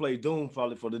now I'm gonna play Doom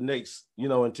probably for the next,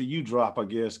 until you drop, I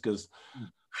guess. Because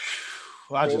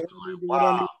I just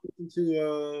wow.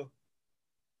 To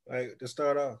like to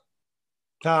start off.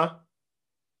 Huh?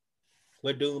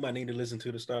 What Doom I need to listen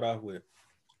to start off with?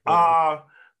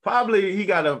 Probably he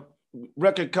got a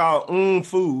record called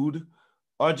Food,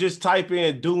 or just type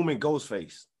in Doom and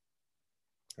Ghostface.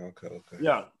 Okay.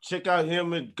 Yeah, check out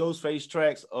him and Ghostface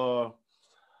tracks.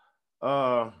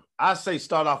 I say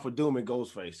start off with Doom and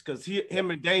Ghostface because him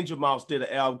and Danger Mouse did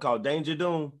an album called Danger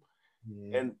Doom.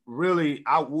 And really,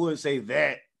 I would say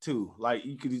that too. Like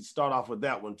you could start off with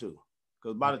that one too.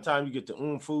 Because by the time you get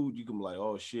to food, you can be like,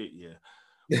 oh shit, yeah.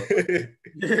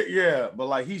 But, yeah, but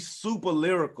like he's super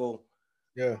lyrical.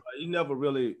 Yeah. He never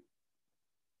really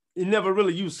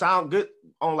used sound good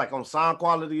on sound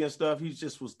quality and stuff. He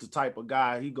just was the type of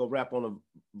guy, he go rap on a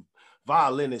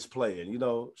violinist playing,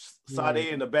 Sade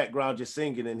in the background just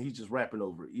singing and he's just rapping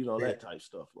over it, that type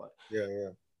stuff. Like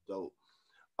So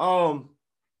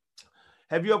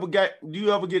do you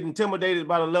ever get intimidated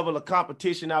by the level of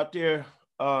competition out there?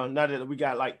 Now that we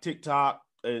got like TikTok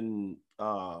and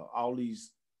all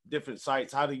these different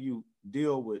sites, how do you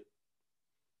deal with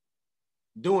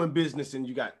doing business and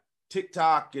you got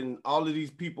TikTok and all of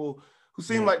these people who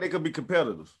seem like they could be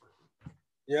competitors?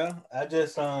 Yeah, I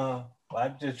just try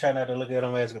not to look at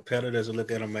them as competitors and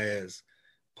look at them as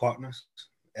partners,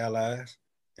 allies,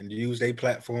 and use their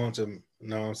platform to,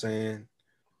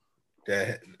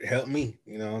 that help me,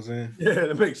 you know what I'm saying? Yeah,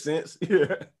 that makes sense.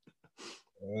 Yeah.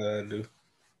 I do.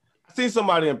 I seen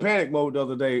somebody in panic mode the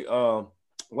other day.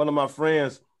 One of my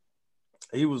friends,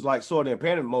 he was like sort of in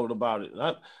panic mode about it.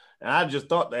 And I just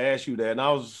thought to ask you that. And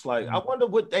I was just like, I wonder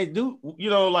what they do.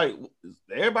 Like, is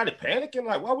everybody panicking?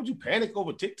 Like, why would you panic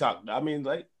over TikTok? I mean,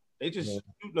 like, they just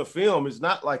shooting a film. It's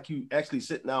not like you actually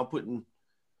sitting down putting,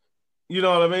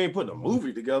 putting a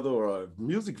movie together or a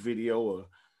music video. Or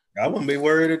I wouldn't be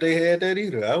worried if they had that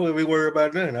either. I wouldn't be worried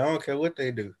about nothing. I don't care what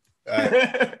they do.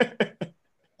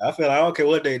 I feel I don't care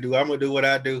what they do. I'm going to do what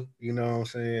I do. You know what I'm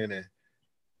saying? And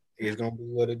it's going to be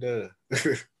what it does.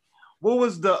 What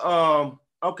was the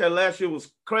last year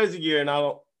was crazy year, and I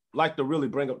don't like to really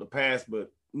bring up the past,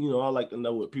 but I like to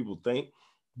know what people think.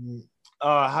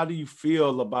 How do you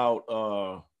feel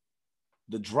about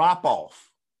the drop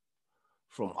off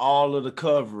from all of the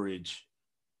coverage?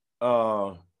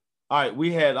 All right,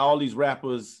 we had all these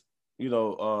rappers,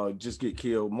 just get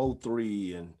killed,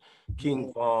 Mo3 and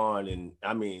King Von, and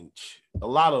I mean a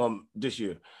lot of them this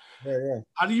year. Yeah.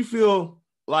 How do you feel?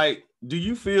 Like, do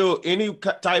you feel any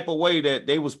type of way that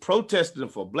they was protesting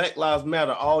for Black Lives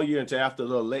Matter all year until after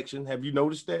the election? Have you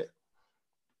noticed that?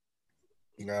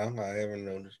 No, I haven't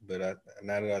noticed, but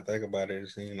now that I think about it, it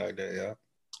seems like that, yeah.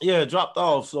 Yeah, it dropped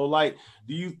off. So, like,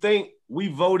 do you think we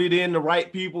voted in the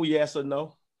right people, yes or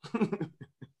no?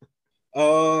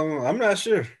 I'm not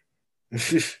sure.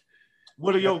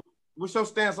 What's your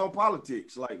stance on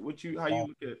politics? Like, how you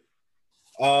look at it?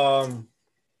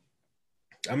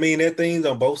 I mean, there are things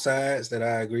on both sides that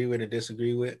I agree with and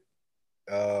disagree with.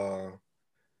 I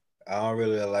don't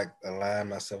really align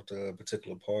myself to a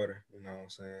particular party. You know what I'm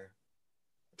saying?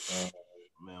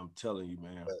 Man, I'm telling you,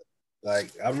 man. But, like,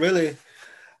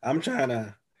 I'm trying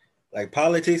to, like,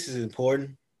 politics is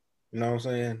important. You know what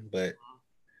I'm saying? But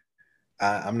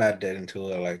I'm not that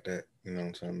into it like that. You know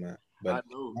what I'm talking about? But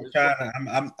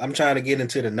I'm trying to get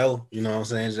into the know. You know what I'm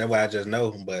saying? That's why I just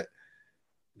know. But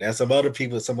there's some other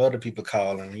people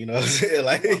calling, you know what I'm saying?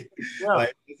 Like,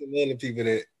 like there's some other people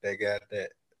that got that.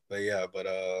 But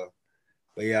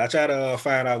yeah, I try to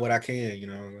find out what I can, you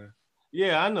know.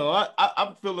 Yeah, I know.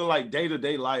 I'm feeling like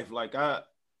day-to-day life. Like I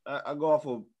go off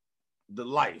of the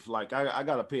life. Like I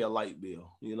gotta pay a light bill,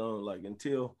 like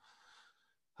until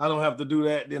I don't have to do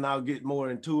that, then I'll get more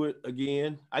into it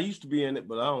again. I used to be in it,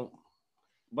 but I don't.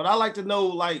 But I like to know,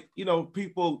 like,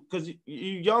 people, because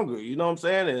you're younger, you know what I'm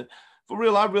saying? And for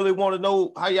real, I really want to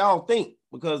know how y'all think,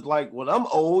 because like when I'm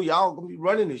old, y'all gonna be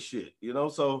running this shit,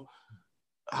 so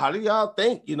how do y'all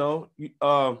think, in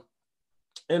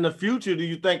the future? Do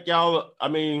you think y'all,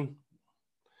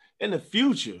 in the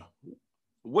future,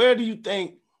 where do you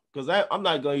think, because I'm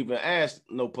not gonna even ask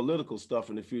no political stuff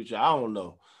in the future. I don't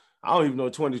know. I don't even know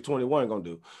what 2021 gonna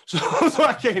do. So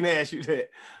I can't ask you that.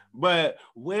 But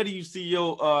where do you see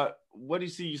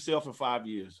yourself in 5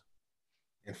 years?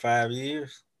 In 5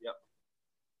 years? Yep.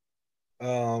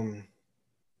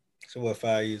 So what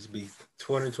 5 years be?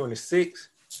 2026?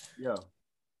 Yeah.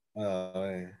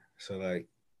 Man. So like,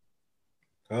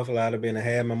 hopefully I'd have been to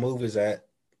have my movies at,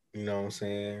 you know what I'm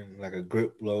saying? Like a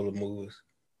grip load of movies.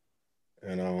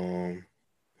 And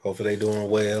hopefully they doing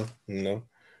well,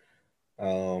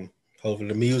 Hopefully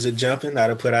the music jumping. I'd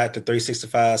have put out the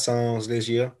 365 songs this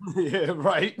year. Yeah,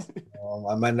 right.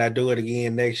 I might not do it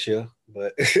again next year,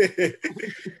 but I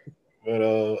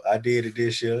did it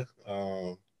this year.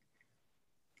 And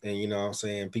you know what I'm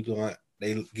saying, people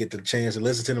they get the chance to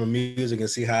listen to the music and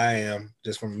see how I am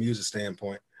just from a music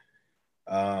standpoint.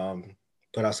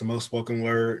 Put out some more spoken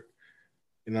word,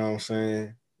 you know what I'm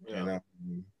saying? Yeah. And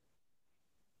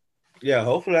yeah,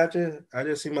 hopefully I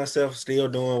just see myself still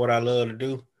doing what I love to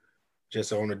do,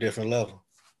 just on a different level.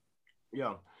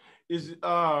 Yeah. Is you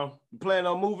planning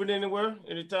on moving anywhere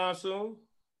anytime soon?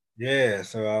 Yeah,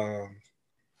 so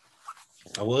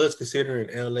I was considering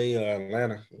LA or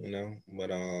Atlanta, but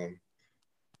the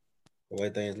way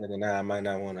things looking now, I might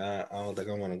not want to. I don't think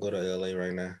I want to go to LA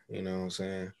right now. You know what I'm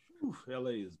saying? Whew, LA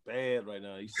is bad right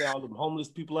now. You see all them homeless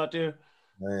people out there?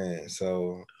 Man,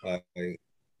 so like,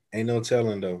 ain't no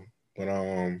telling though. But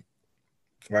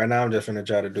right now I'm just gonna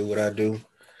try to do what I do,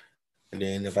 and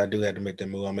then if I do have to make that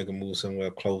move, I'll make a move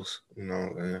somewhere close. You know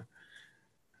what I'm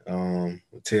saying?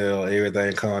 Until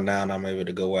everything calm down, I'm able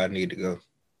to go where I need to go.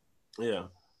 Yeah.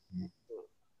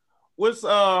 What's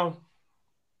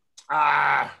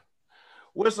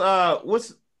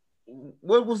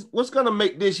gonna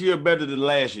make this year better than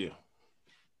last year?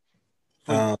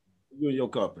 For you and your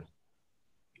company.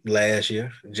 Last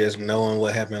year, just knowing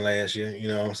what happened last year, you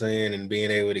know what I'm saying, and being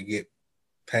able to get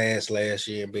past last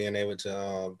year and being able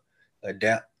to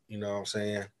adapt, you know what I'm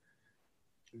saying,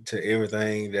 to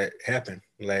everything that happened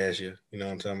last year. You know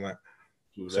what I'm talking about?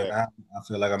 So now I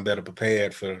feel like I'm better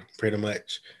prepared for pretty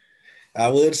much. I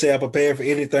would say I'm prepared for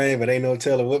anything, but ain't no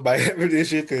telling what might happen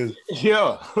this year because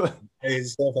crazy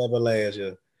stuff happened last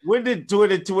year. When did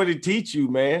 2020 teach you,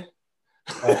 man?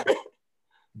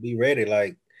 Be ready.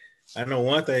 Like, I know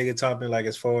one thing it taught me, like,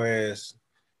 as far as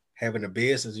having a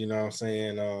business, you know what I'm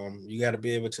saying? You got to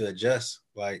be able to adjust.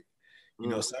 Like, you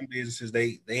know, some businesses,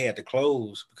 they had to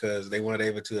close because they weren't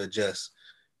able to adjust,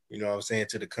 you know what I'm saying,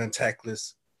 to the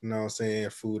contactless, you know what I'm saying,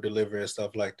 food delivery and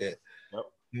stuff like that.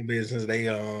 New business, they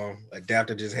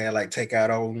adapted, just had like takeout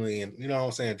only and, you know what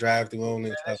I'm saying, drive through only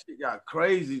and stuff. That shit got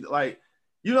crazy. Like,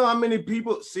 you know how many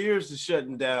people, Sears is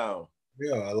shutting down.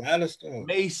 Yeah, a lot of stuff.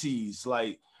 Macy's,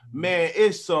 like, man,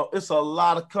 it's a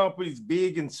lot of companies,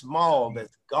 big and small,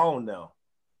 that's gone now.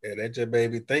 Yeah, that just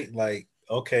made me think, like,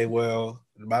 okay, well,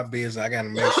 my business, I gotta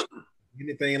make sure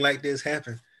anything like this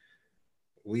happen,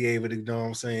 we able to, you know what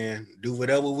I'm saying, do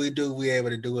whatever we do, we able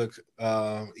to do it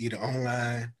either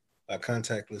online or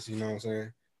contactless, you know what I'm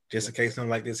saying, just in case something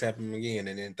like this happen again.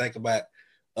 And then think about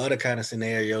other kind of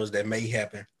scenarios that may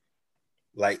happen,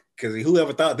 like, because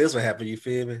whoever thought this would happen, you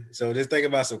feel me? So just think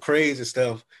about some crazy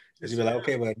stuff that you be like,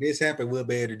 okay, well, if this happened, we'll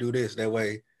be able to do this. That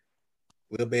way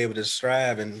we'll be able to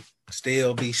strive and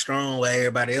still be strong while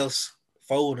everybody else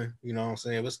folding, you know what I'm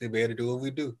saying? We'll still be able to do what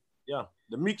we do. Yeah,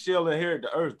 the meek shall inherit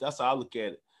the earth. That's how I look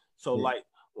at it. So like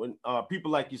when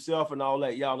people like yourself and all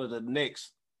that, y'all are the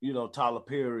next, you know, Tyler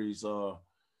Perry's,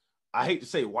 I hate to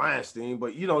say Weinstein,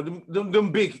 but you know,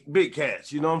 them big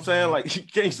cats, you know what I'm saying? Like, you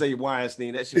can't say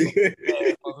Weinstein, that shit.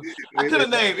 I could have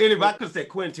named anybody. I could have said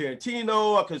Quentin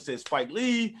Tarantino, I could have said Spike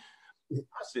Lee.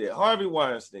 I said Harvey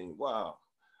Weinstein. Wow.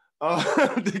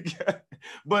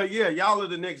 But yeah, y'all are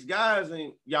the next guys,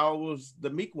 and y'all was the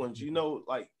meek ones, you know,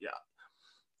 like, yeah.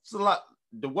 It's a lot.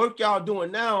 The work y'all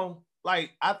doing now,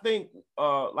 like, I think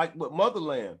like with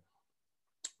Motherland,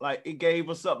 like, it gave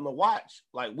us something to watch.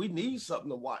 Like, we need something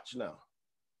to watch now.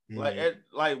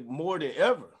 Like more than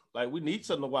ever. Like, we need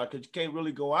something to watch because you can't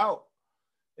really go out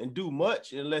and do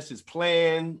much unless it's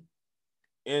planned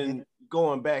and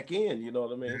going back in, you know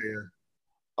what I mean?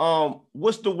 Yeah.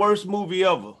 What's the worst movie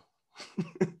ever?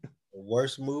 The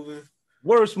worst movie?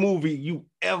 Worst movie you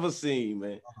ever seen,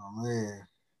 man. Oh man.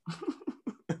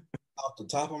 Off the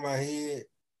top of my head,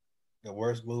 the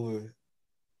worst movie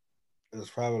is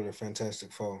probably the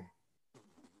Fantastic Four.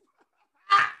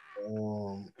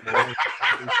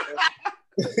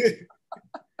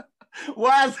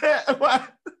 Why is that? Why?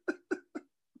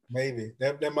 Maybe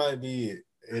that might be it.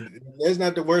 That's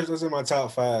not the worst. That's in my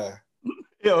top 5.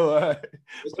 Yo,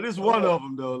 but it's one of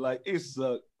them though. Like, it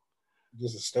sucked.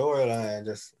 Just a storyline.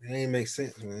 Just it ain't make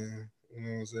sense, man. You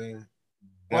know what I'm saying?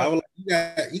 I was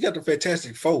like, you got the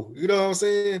Fantastic Four. You know what I'm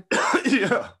saying?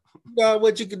 Yeah. You know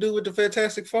what you can do with the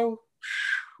Fantastic Four?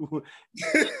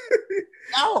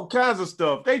 All kinds of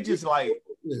stuff. They just like,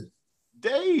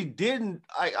 they didn't,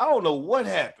 I don't know what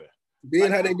happened.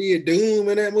 Being how they did Doom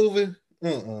in that movie?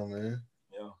 Man.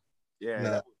 Yeah.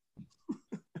 Nah.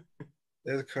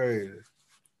 That's crazy.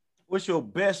 What's your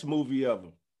best movie ever?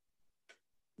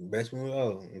 Best movie?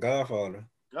 Oh, Godfather.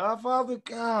 Godfather?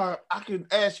 God, I could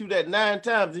ask you that 9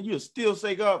 times and you'll still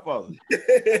say Godfather.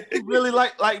 You really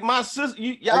like my sister,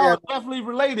 y'all definitely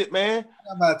related, man.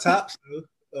 I got my top stuff.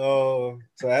 So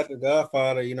after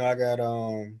Godfather, you know, I got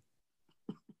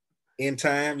In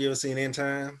Time. You ever seen In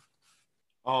Time?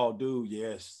 Oh, dude,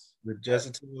 yes. With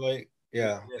Justin Timberlake?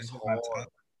 Yeah. That's hard.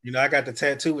 You know, I got the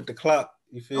tattoo with the clock.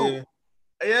 You feel me?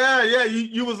 Yeah.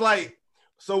 You was like,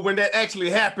 so when that actually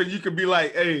happened, you could be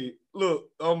like, hey, look,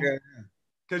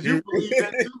 because you believe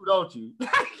that too, don't you? Yeah,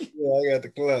 I got the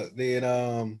clock. Then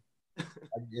I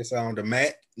guess on the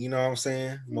mat, you know what I'm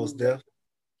saying? Most deaf.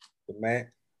 The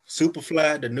Mac.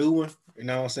 Superfly, the new one. You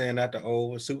know what I'm saying? Not the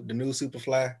old one. The new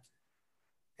Superfly.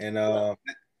 And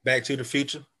Back to the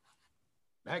Future.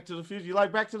 Back to the Future. You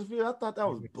like Back to the Future? I thought that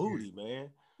was booty, man.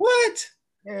 What?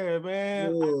 Yeah,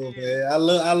 man. Ooh, man. I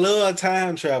love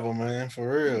time travel, man. For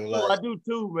real. I do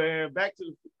too, man. Back to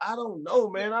the I don't know,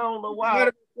 man. I don't know why.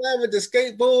 With the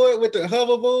skateboard, with the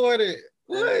hoverboard.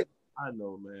 What? I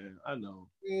know, man. I know.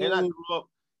 And I grew up,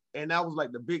 and that was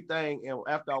like the big thing. And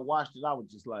after I watched it, I was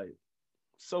just like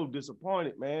so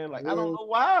disappointed, man. Like, I don't know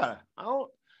why.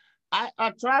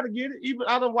 I try to get it. Even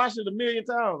I done watched it a million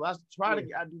times. I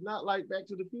do not like Back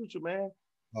to the Future, man.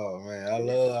 Oh man, I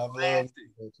love Back to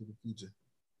the Future.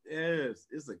 Yes,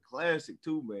 it's a classic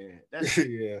too, man. That's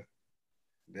yeah.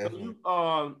 Definitely.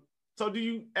 So do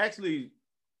you actually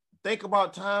think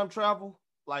about time travel?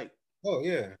 Like, oh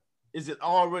yeah. Is it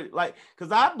already like?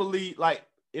 Because I believe, like,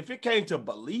 if it came to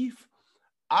belief,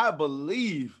 I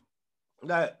believe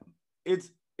that it's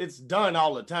done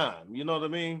all the time. You know what I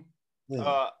mean?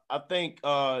 Yeah. I think.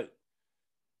 I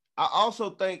also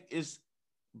think it's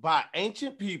by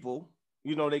ancient people.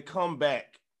 You know, they come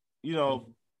back. You know.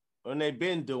 And they've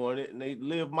been doing it, and they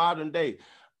live modern day.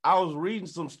 I was reading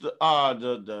some stuff. I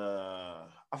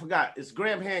forgot. It's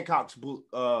Graham Hancock's book,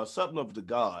 something of the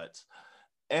gods,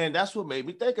 and that's what made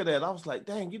me think of that. I was like,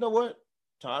 dang, you know what?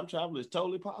 Time travel is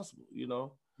totally possible. You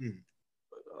know. But,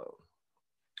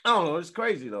 I don't know. It's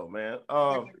crazy though, man.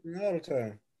 All the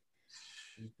time.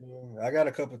 I got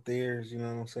a couple theories. You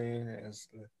know what I'm saying?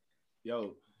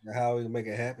 Yo, how we make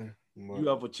it happen. You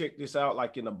ever check this out?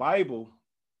 Like in the Bible.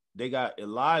 They got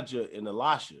Elijah and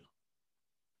Elisha.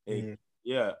 And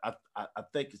yeah, I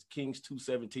think it's Kings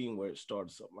 2:17 where it started,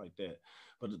 something like that.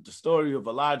 But the story of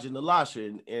Elijah and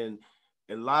Elisha, and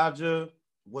Elijah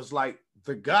was like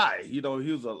the guy, you know,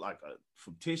 he was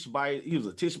from Tishbite, he was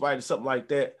a Tishbite or something like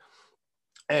that.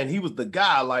 And he was the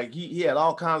guy, like he had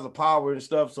all kinds of power and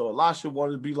stuff. So Elisha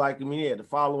wanted to be like him, he had to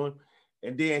follow him.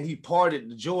 And then he parted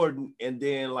the Jordan, and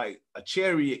then like a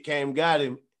chariot came, got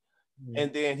him,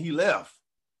 and then he left.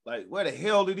 Like, where the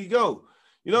hell did he go?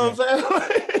 You know what I'm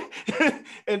saying?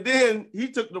 And then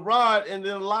he took the rod, and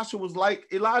then Elisha was like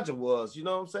Elijah was. You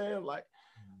know what I'm saying? Like,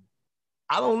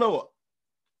 I don't know.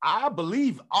 I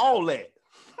believe all that.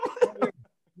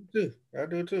 I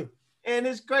do too. And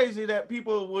it's crazy that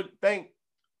people would think,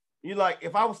 you like,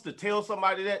 if I was to tell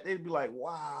somebody that, they'd be like,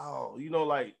 wow, you know,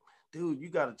 like, dude, you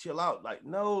got to chill out. Like,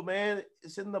 no, man,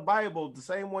 it's in the Bible, the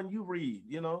same one you read,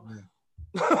 you know?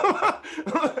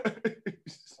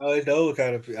 Oh, those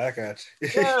kind of people. I got you.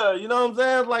 Yeah, you know what I'm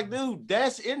saying? Like, dude,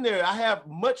 that's in there. I have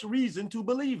much reason to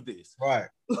believe this. Right.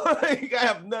 Like, I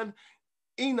have none.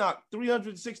 Enoch,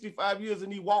 365 years,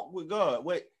 and he walked with God.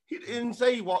 Wait, he didn't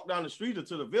say he walked down the street or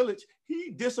to the village.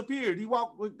 He disappeared. He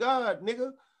walked with God,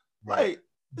 nigga. Right.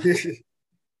 Like,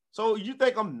 so you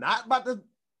think I'm not about to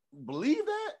believe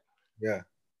that? Yeah.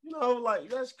 You know, like,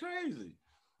 that's crazy.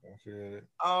 I feel it.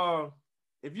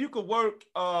 If you could work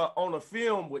on a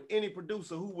film with any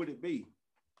producer, who would it be?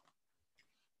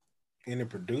 Any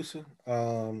producer?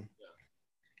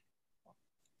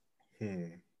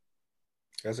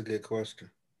 That's a good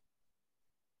question.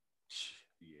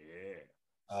 Yeah.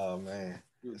 Oh man.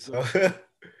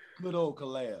 Good old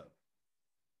collab.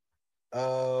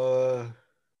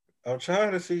 I'm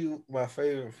trying to see my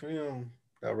favorite film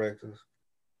directors.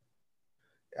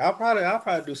 I'll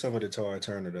probably do some of the Tar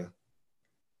Turner though.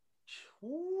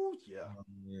 Ooh, yeah.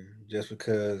 Just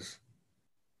because,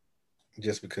 you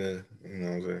know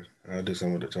what I'm saying? I'll do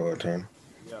some of the Tar Turner.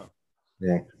 Yeah.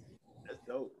 Yeah. That's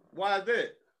dope. Why is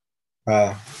that?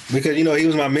 Because, you know, he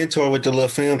was my mentor with the little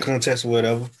film contest or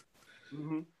whatever.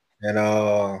 Mm-hmm. And,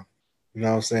 you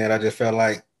know what I'm saying? I just felt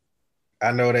like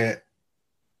I know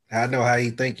how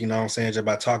he think, you know what I'm saying, just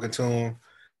by talking to him.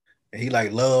 And he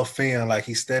like love film, like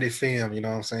he studied film, you know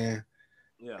what I'm saying?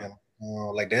 Yeah. And,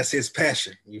 like that's his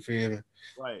passion, you feel me?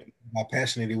 Right. How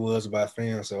passionate he was about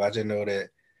film. So I just know that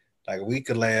like we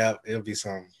collab, it'll be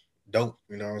some dope,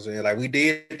 you know what I'm saying? Like we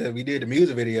did the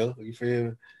music video, you feel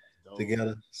me? Dope.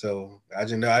 Together. So I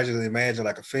just imagine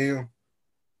like a film,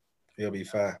 it'll be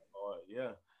fine.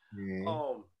 Yeah.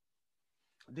 Mm-hmm.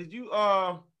 Did you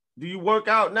do you work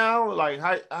out now? Like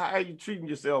how are you treating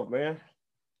yourself, man?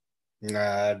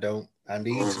 Nah, I don't. I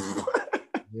need to.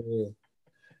 Yeah.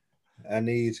 I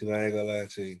need to. I ain't gonna lie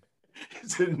to you.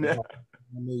 It's a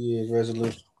New Year's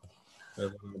resolution. I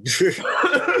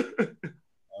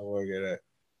work at that.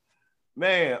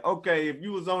 Man, okay. If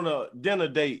you was on a dinner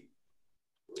date,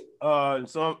 and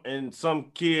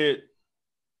some kid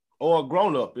or a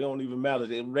grown up, it don't even matter.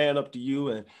 They ran up to you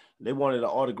and they wanted an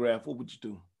autograph. What would you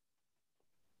do?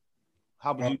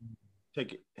 How would you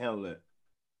handle that?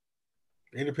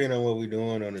 It depends on what we're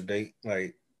doing on the date.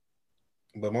 Like,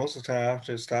 but most of the time, I'm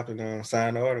just stopping on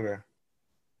sign the autograph.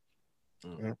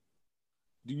 Yeah.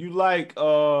 Do you like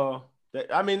that?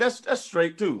 I mean, that's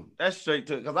straight too. That's straight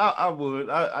too. Because I would.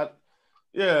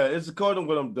 Yeah, it's according to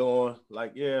what I'm doing.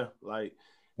 Like, yeah, like.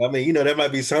 I mean, you know, there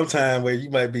might be some time where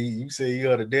you say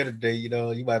you're on a dinner date, you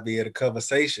know, you might be in a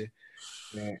conversation.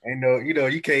 And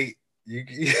you can't.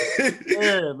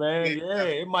 Yeah, man. Yeah,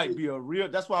 it might be a real.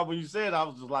 That's why when you said, I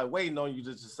was just like waiting on you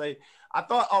just to say. I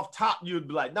thought off top you'd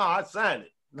be like, "No, I signed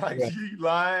it." Like you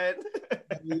lying.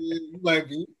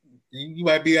 You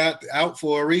might be out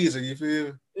for a reason. You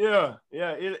feel? Yeah,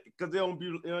 because they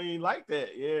ain't like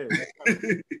that. Yeah,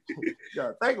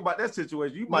 yeah. Think about that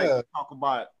situation. You might talk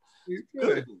about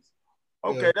goodness.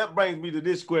 Okay, that brings me to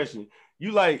this question: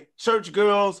 you like church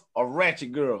girls or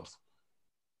ratchet girls?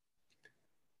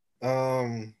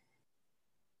 I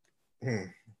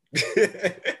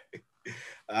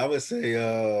would say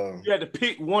you had to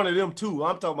pick one of them two.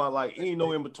 I'm talking about like ain't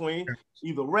no in between.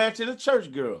 Either ratchet or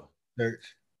church girl.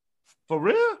 Church. For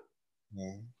real?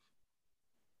 Yeah.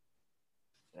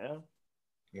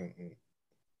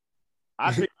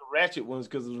 I pick the ratchet ones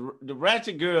because the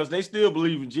ratchet girls, they still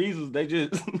believe in Jesus. They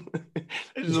just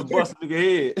a bust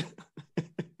nigga head.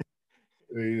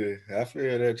 Yeah, I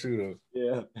feel that too though.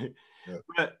 Yeah.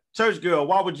 But church girl,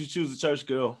 why would you choose a church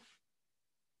girl?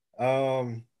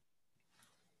 I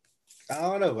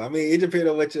don't know. I mean, it depends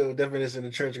on what your definition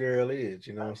of church girl is.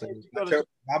 You know what I'm saying?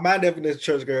 My definition of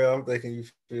church girl, I'm thinking you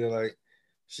feel like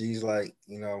she's like,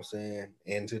 you know what I'm saying,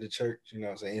 into the church, you know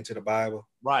what I'm saying, into the Bible.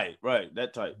 Right.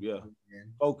 That type, yeah.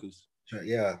 Focus.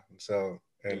 Yeah. So,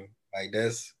 and like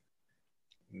that's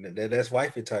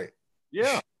wifey type.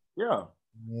 Yeah. You know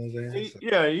what I'm saying?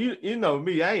 Yeah, you know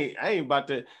me. I ain't about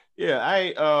that. Yeah,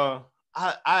 I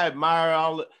admire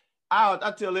all.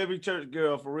 I tell every church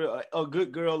girl for real, a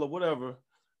good girl or whatever,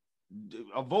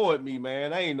 avoid me,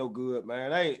 man. I ain't no good,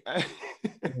 man. I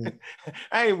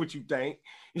ain't what you think.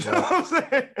 You know what I'm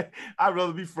saying? I'd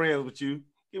rather be friends with you.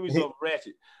 Give me some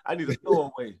ratchet. I need a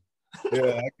throwaway. Yeah,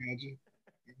 I got you.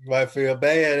 You might feel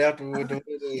bad afterward.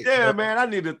 Yeah, man. I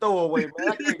need a throwaway, man.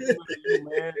 I can't do it to you,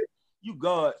 man. You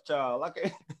God's child. I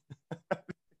can't.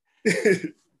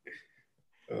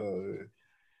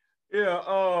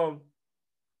 Yeah.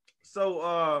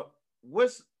 So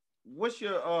what's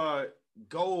your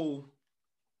goal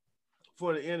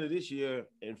for the end of this year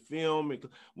in film?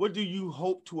 What do you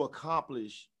hope to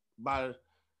accomplish by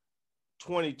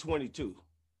 2022?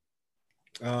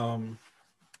 So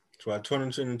by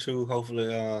 2022,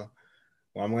 hopefully I'm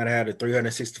gonna have the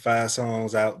 365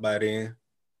 songs out by then.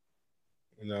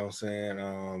 You know what I'm saying?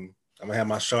 I'm gonna have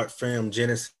my short film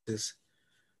Genesis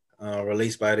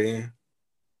released by then.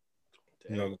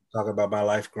 You know, talk about my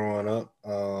life growing up.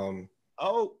 We're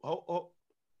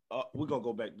gonna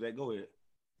go back to that. Go ahead.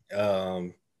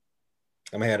 I'm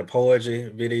gonna have the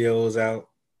poetry videos out.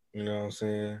 You know what I'm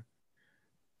saying?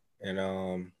 And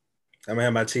I'm gonna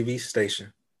have my TV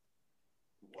station.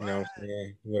 You know what I'm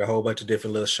saying? With a whole bunch of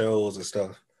different little shows and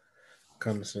stuff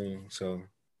coming soon. So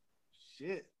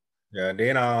shit. Yeah,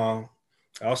 then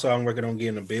also I'm working on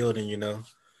getting a building, you know.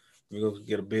 We're gonna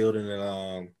get a building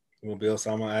and we'll build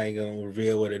something. I ain't gonna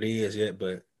reveal what it is yet,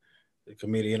 but the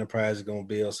community enterprise is gonna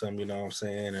build something, you know what I'm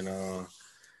saying, and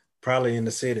probably in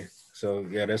the city. So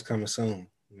yeah, that's coming soon,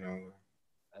 you know.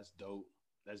 That's dope.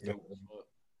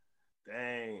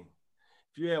 Dang.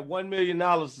 If you had $1 million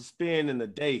to spend in a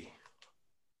day,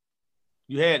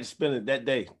 you had to spend it that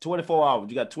day. 24 hours.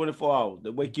 You got 24 hours. They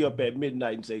wake you up at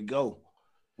midnight and say, go.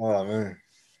 Oh man.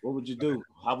 What would you do?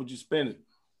 How would you spend it?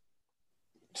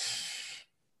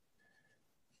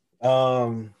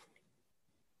 By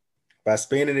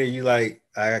spending it, you like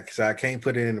I can't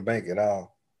put it in the bank at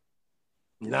all.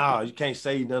 No, you can't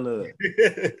save none of it.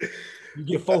 You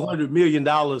get $400 million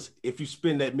if you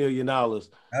spend that $1 million. I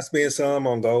spend some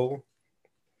on gold.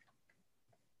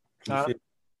 Huh?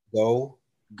 Gold?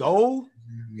 Gold?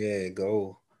 Yeah,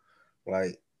 gold.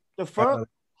 Like the fuck?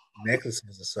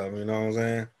 Necklaces or something, you know what I'm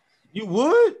saying? You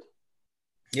would?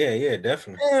 Yeah,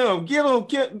 definitely. Damn, get him,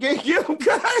 guys.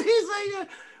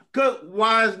 Cause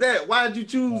why is that? Why did you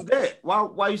choose that?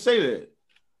 Why you say that?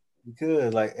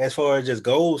 Because like as far as just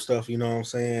gold stuff, you know what I'm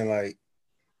saying? Like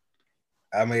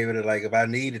I'm able to, like, if I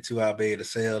needed to, I'll be able to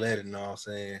sell that, you know what I'm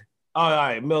saying? All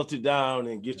right, melt it down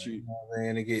and get you. You know what I'm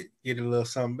saying? And get a little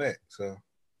something back. So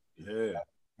yeah.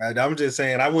 I'm just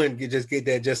saying I wouldn't just get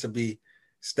that just to be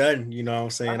studying, you know what I'm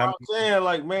saying? I'm saying,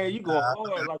 like, man, you go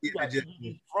hard, like you got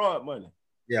fraud money.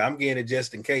 Yeah, I'm getting it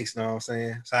just in case, you know what I'm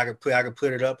saying? So I can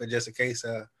put it up and just in case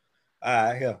all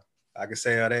right, here. I can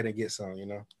sell that and get some, you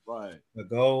know. Right. The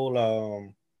gold,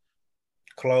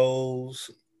 clothes,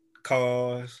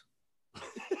 cars,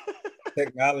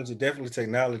 technology, definitely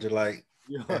technology, like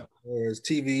as far as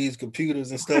TVs,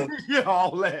 computers, and stuff. Yeah,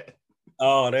 all that.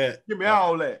 All that. Give me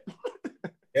all that.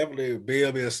 Definitely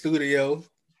build me a studio.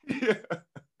 Yeah.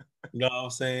 You know what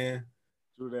I'm saying?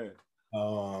 True that.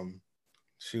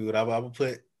 Shoot, I would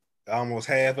put almost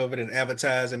half of it in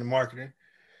advertising and marketing.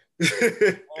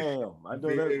 Damn, I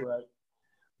know that's right.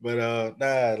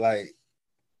 But like,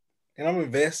 and I'm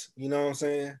invest. You know what I'm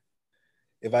saying?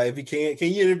 If you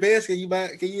can you invest? Can you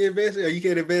invest or you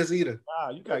can't invest either? Nah,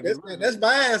 you gotta get rid of that's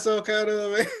buying some kind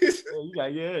of.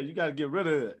 You gotta get rid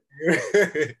of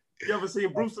it. You ever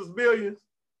seen Brewster's Millions?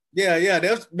 Yeah,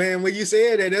 that's man. When you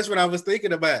said that, that's what I was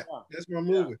thinking about. That's my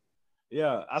movie.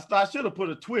 Yeah, I should have put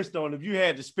a twist on if you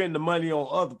had to spend the money on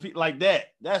other people like that.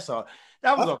 That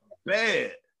was a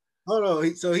bad. Hold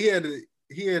on. So he had to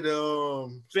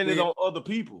spend it on other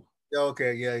people.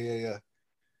 Okay, yeah.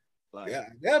 Like, yeah,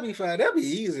 that'd be fine. That'd be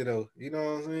easy though. You know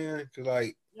what I'm saying? Cause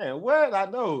like, yeah, what I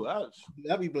know,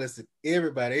 I'd be blessing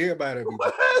everybody. Everybody be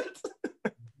what?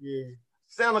 Yeah,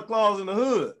 Santa Claus in the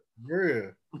hood.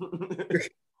 Yeah.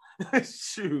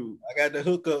 Shoot, I got the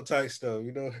hookup type stuff.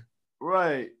 You know,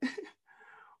 right?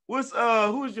 Who's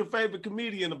your favorite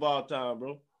comedian of all time,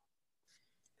 bro?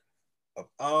 Of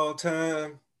all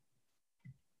time.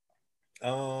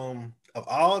 Of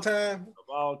all time? Of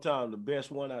all time, the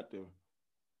best one out there.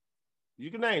 You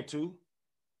can name two.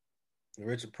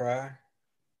 Richard Pryor.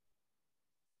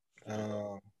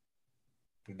 Dave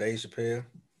Chappelle.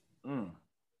 Damn.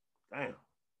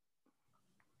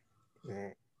 Yeah.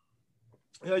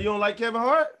 Hell, you don't like Kevin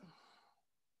Hart?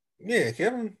 Yeah,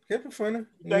 Kevin funny.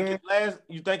 You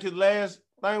think his last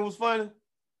thing was funny?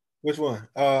 Which one?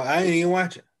 I ain't even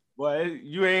watch it. Well,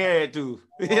 you ain't had to.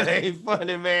 It ain't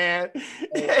funny, man.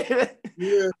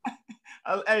 Yeah.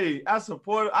 I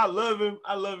support him. I love him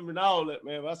and all that,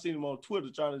 man. I seen him on Twitter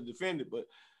trying to defend it, but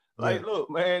like, look,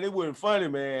 man, it wasn't funny,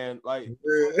 man. Like,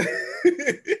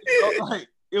 like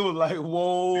it was like,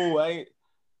 whoa.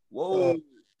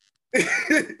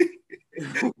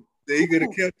 They could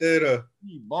have kept that up.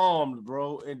 He bombed,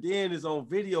 bro, and then it's on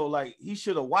video. Like, he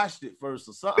should have watched it first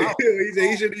or something. He said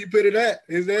he shouldn't even put it out.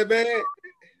 Is that bad?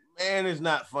 Man, it's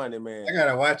not funny, man. I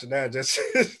gotta watch it now. Just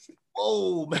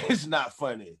oh man, it's not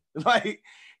funny. Like,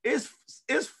 it's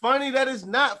funny that it's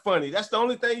not funny. That's the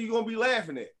only thing you're gonna be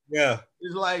laughing at. Yeah.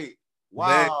 It's like,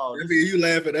 wow. Maybe you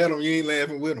laughing at him, you ain't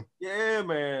laughing with him. Yeah,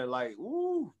 man. Like,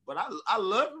 ooh, but I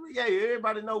love him. Yeah,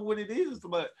 everybody know what it is,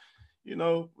 but you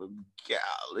know,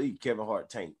 golly, Kevin Hart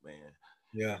tank, man.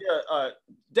 Yeah.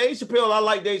 Dave Chappelle, I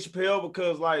like Dave Chappelle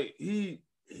because like he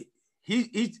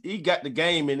got the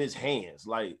game in his hands.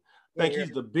 Like, I think he's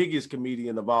the biggest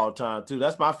comedian of all time too.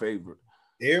 That's my favorite.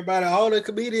 Everybody, all the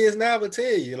comedians now will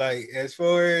tell you, like, as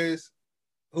far as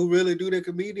who really do the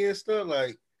comedian stuff,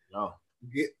 like,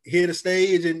 hit a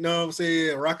stage and, know what I'm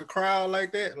saying, rock a crowd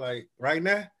like that, like, right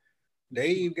now,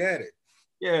 Dave got it.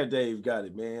 Yeah, Dave got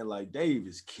it, man. Like, Dave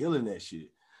is killing that shit.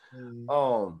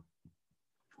 How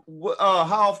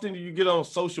often do you get on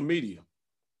social media?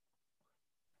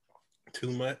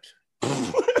 Too much.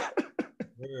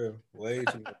 Yeah, way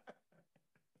too much.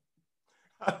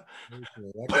 I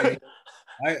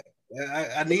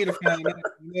need to find out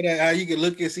how you can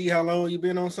look and see how long you've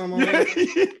been on something.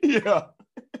 Yeah.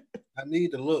 I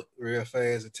need to look real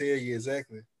fast to tell you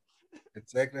exactly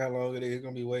how long it is. It's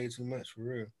gonna be way too much for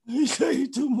real. You say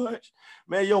too much,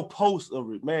 man. Your post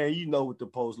of it, man. You know what the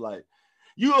post like.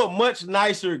 You're a much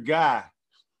nicer guy.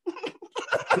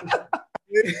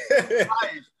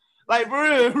 Like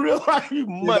real life, you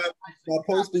much. My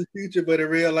posting future, but in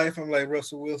real life, I'm like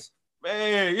Russell Wilson.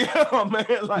 Man, yeah,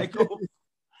 man. Like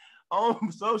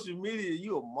on social media,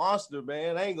 you a monster,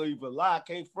 man. I ain't gonna even lie. I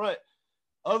can't front.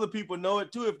 Other people know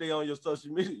it too if they on your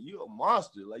social media. You a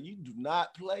monster. Like, you do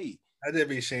not play. I just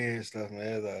be sharing stuff,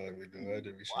 man. That's all I be doing. I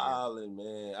just be sharing. Wildin',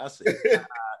 man.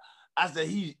 I said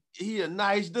he a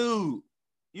nice dude.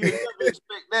 You never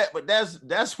expect that, but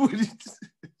that's what it is.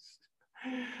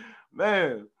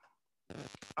 Man.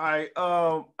 All right.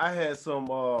 I had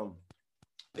some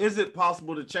is it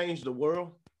possible to change the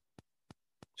world?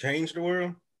 Change the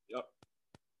world? Yep.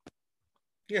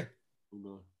 Yeah.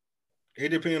 It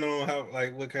depends on how,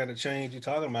 like, what kind of change you're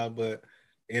talking about, but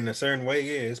in a certain way,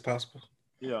 yeah, it's possible.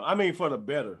 Yeah, I mean, for the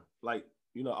better, like,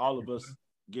 you know, all of us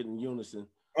get in unison.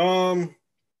 I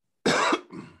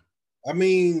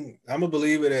mean, I'm a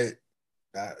believer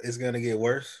that it's gonna get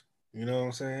worse. You know what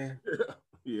I'm saying?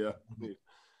 Yeah.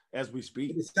 As we speak.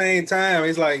 At the same time,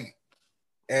 it's like,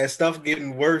 as stuff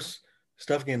getting worse,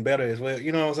 stuff getting better as well.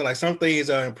 You know what I'm saying? Like, some things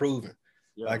are improving.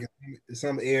 Yeah. Like, in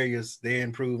some areas they're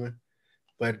improving,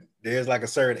 but there's like a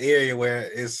certain area where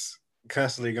it's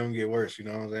constantly gonna get worse. You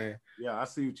know what I'm saying? Yeah, I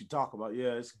see what you're talking about.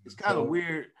 Yeah, it's kind of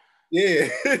weird. Yeah,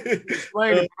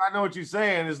 explain it, but I know what you're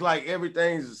saying. It's like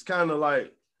everything's kind of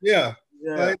like yeah.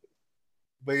 Like,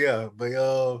 but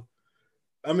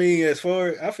I mean, as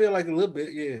far I feel like a little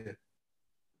bit, yeah.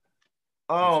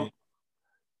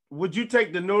 Would you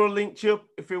take the Neuralink chip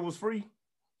if it was free?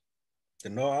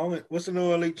 What's the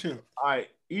Neuralink chip? All right,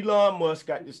 Elon Musk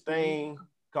got this thing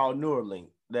called Neuralink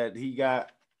that he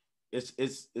got. It's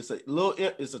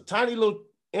a tiny little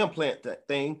implant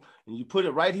thing, and you put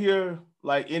it right here,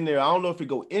 like in there. I don't know if it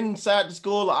go inside the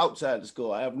skull or outside the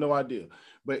skull. I have no idea,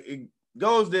 but it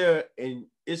goes there, and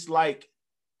it's like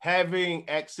having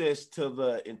access to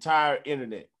the entire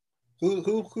internet.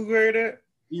 Who created that?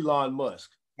 Elon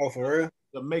Musk. Oh, for real?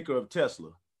 The maker of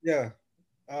Tesla. Yeah.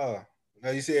 Oh,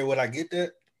 now you said, would I get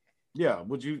that? Yeah.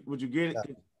 Would you get it? I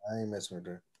ain't messing with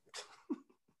that.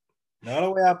 The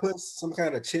only way I put some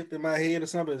kind of chip in my head or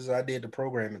something is I did the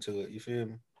programming to it. You feel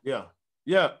me? Yeah.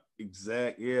 Yeah.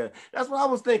 Exactly. Yeah. That's what I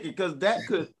was thinking, because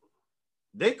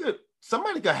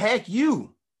somebody could hack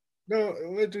you. No,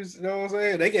 you know what I'm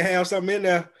saying? They can have something in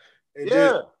there. And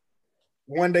yeah.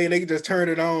 One day they can just turn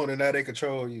it on and now they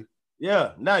control you.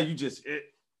 Yeah. Now you just and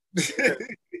it's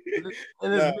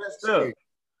messed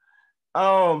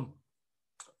up.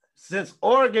 Since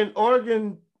Oregon,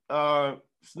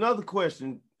 it's another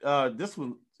question. This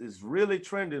one is really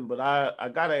trending, but I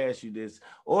gotta ask you this.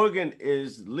 Oregon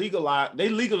is legalized. They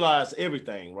legalize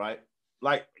everything, right?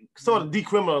 Like sort of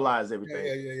decriminalize everything.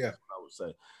 Yeah. That's what I would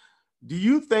say. Do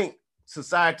you think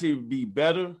society would be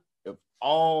better if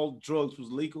all drugs was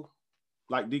legal,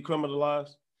 like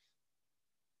decriminalized?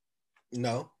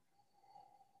 No.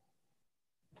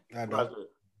 I don't.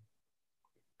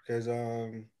 Because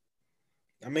I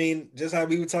mean, just how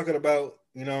we were talking about,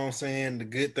 you know what I'm saying, the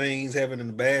good things having and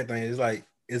the bad things, it's like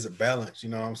it's a balance, you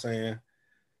know what I'm saying?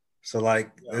 So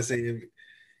like let's say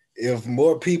if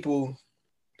more people,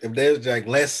 if there's like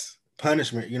less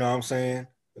punishment, you know what I'm saying?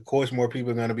 Of course more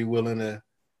people are gonna be willing to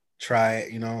try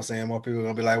it, you know what I'm saying? More people are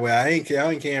gonna be like, well, I ain't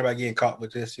caring about getting caught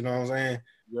with this, you know what I'm saying?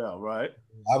 Yeah, right.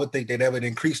 I would think that would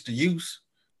increase the use,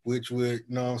 which would,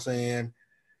 you know what I'm saying,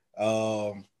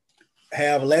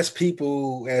 have less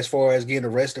people as far as getting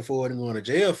arrested for it and going to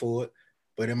jail for it,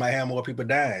 but it might have more people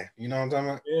dying. You know what I'm talking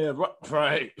about? Yeah,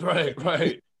 right.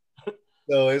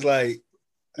 So it's like,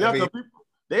 yeah, because people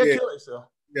they'll kill themselves.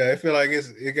 Yeah, I feel like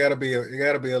it gotta be a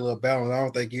little balance. I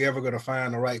don't think you're ever gonna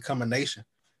find the right combination.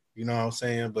 You know what I'm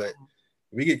saying? But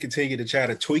we can continue to try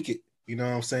to tweak it. You know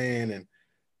what I'm saying? And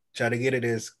try to get it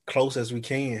as close as we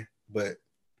can. But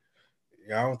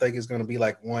I don't think it's gonna be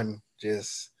like one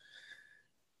just.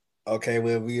 Okay,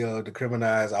 well, we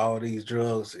decriminalize all these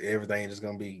drugs, everything is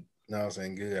gonna be, you know what I'm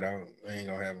saying, good. I ain't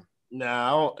gonna have them.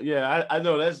 No, yeah, I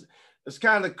know it's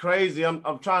kind of crazy.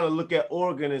 I'm trying to look at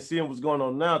Oregon and seeing what's going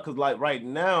on now, because like right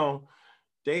now,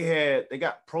 they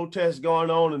got protests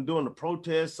going on, and during the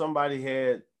protests, somebody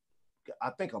had, I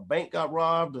think a bank got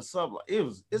robbed or something.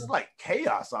 It's like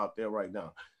chaos out there right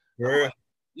now. Yeah,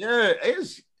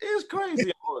 it's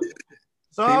crazy.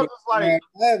 So I was just like,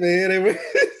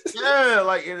 yeah,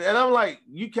 like, and I'm like,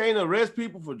 you can't arrest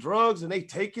people for drugs, and they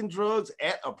taking drugs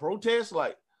at a protest,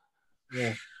 like,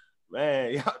 yeah,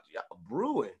 man, y'all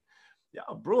brewing.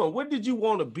 What did you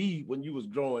want to be when you was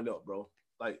growing up, bro?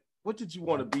 Like, what did you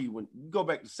want to be when you go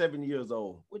back to 7 years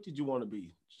old? What did you want to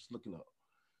be? Just looking up.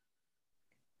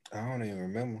 I don't even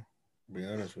remember, to be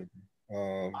honest with you.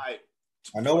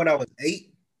 I know when I was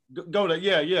 8. Go to an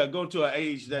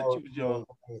age that you was young.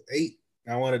 I was 8.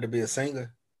 I wanted to be a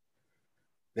singer.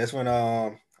 That's when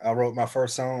I wrote my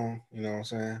first song, you know what I'm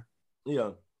saying?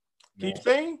 Yeah. Can you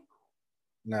sing?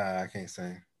 Nah, I can't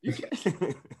sing. You can't.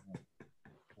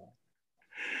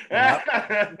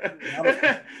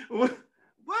 What?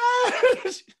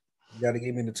 You gotta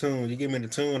give me the tune. You give me the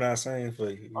tune, I'll sing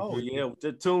for you. Oh yeah, with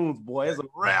the tunes, boy. It's a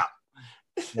rap.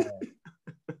 Nah,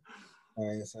 I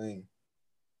ain't sing.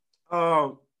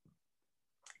 Let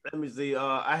me see.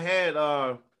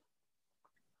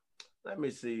 Let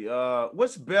me see.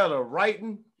 What's better,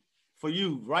 writing for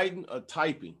you, writing or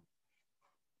typing?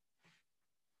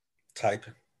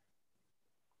 Typing.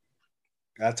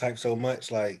 I type so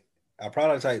much, like I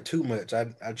probably type too much.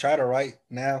 I try to write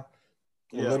now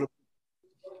a little.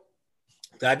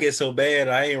 I get so bad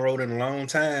I ain't wrote in a long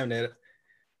time that,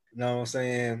 you know what I'm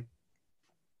saying,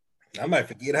 I might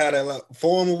forget how to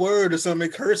form a word or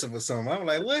something cursive or something. I'm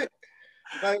like, what?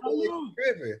 Like, you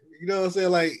know what I'm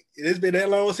saying? Like, it's been that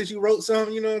long since you wrote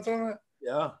something, you know what I'm talking about?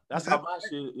 Yeah, that's how my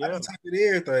shit. Yeah, I type in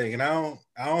everything, and I don't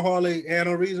hardly have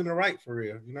no reason to write for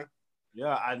real, you know?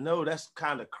 Yeah, I know. That's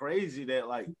kind of crazy that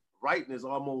like writing is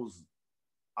almost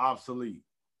obsolete.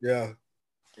 Yeah.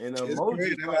 And It's emojis,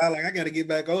 crazy. I got to get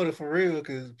back on it for real,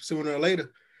 because sooner or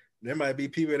later, there might be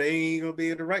people that ain't gonna be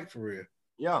able to write for real.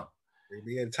 Yeah. They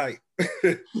being tight.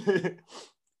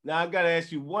 Now I gotta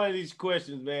ask you one of these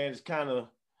questions, man. It's kind of,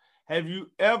 have you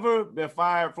ever been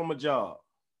fired from a job?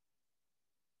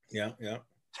 Yeah.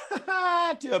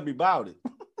 Tell me about it.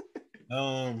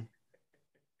 Well,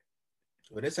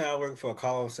 this how I work for a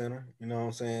call center. You know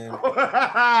what I'm saying?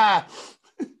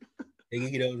 They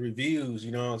give you those reviews.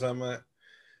 You know what I'm talking about?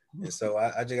 And so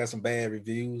I just got some bad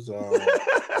reviews. Now,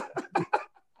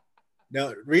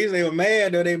 the reason they were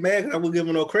mad, though, they mad because I wouldn't give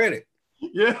them no credit.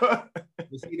 Yeah.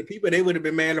 You see, the people, they would have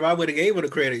been mad if I would have gave them the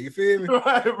credit. You feel me?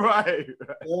 Right.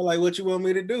 They're like, what you want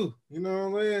me to do? You know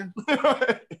what I'm saying?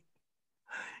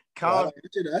 Well,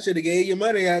 I should have gave you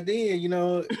money out then, you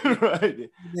know. Right. It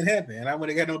didn't happen, and I would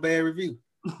have got no bad review.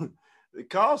 The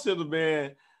call center,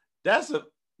 man, that's a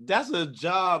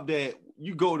job that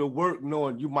you go to work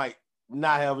knowing you might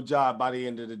not have a job by the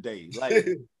end of the day. Like,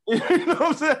 you know what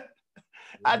I'm saying?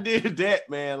 I did that,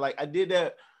 man. Like, I did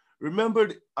that. Remember,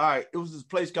 all right, it was this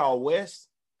place called West.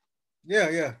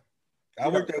 Yeah. I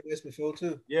worked at West before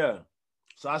too. Yeah.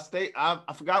 So I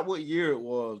forgot what year it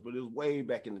was, but it was way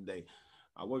back in the day.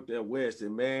 I worked at West,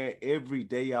 and man, every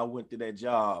day I went to that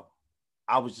job,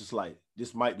 I was just like,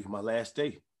 this might be my last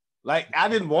day. Like, I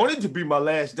didn't want it to be my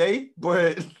last day,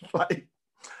 but like,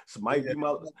 this might be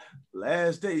my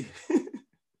last day.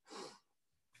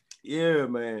 Yeah,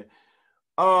 man.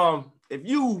 If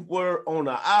you were on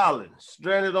an island,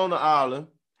 stranded on an island,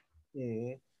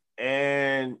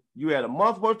 and you had a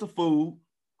month worth of food,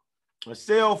 a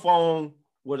cell phone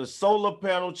with a solar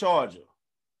panel charger.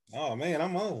 Oh man,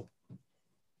 I'm on.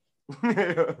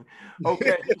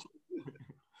 Okay.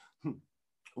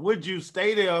 Would you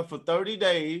stay there for 30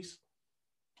 days,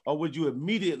 or would you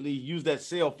immediately use that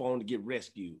cell phone to get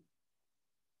rescued?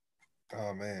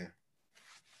 Oh man,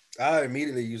 I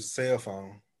immediately use the cell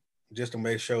phone just to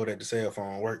make sure that the cell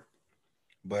phone worked.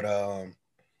 But oh,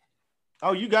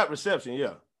 you got reception,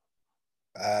 yeah.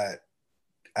 I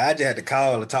just had to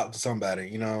call to talk to somebody,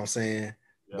 you know what I'm saying?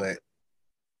 Yeah. But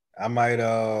I might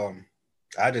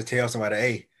I just tell somebody,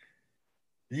 hey,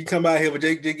 you come out here, but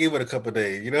just give it a couple of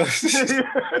days, you know? Just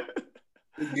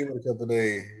give it a couple of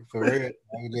days for real.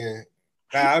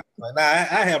 I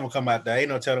have them come out there. Ain't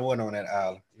no telling what on that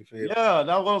island. You feel yeah,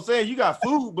 that's what I'm saying. You got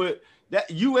food, but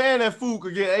that you and that food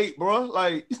could get ate, bro.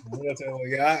 Like,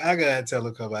 I gotta tell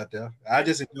them come out there. I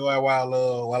just enjoy it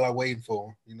while I'm waiting for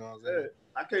them. You know what I'm saying?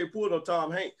 I can't pull no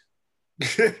Tom Hanks.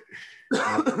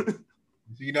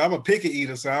 You know, I'm a picky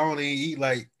eater, so I only eat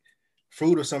like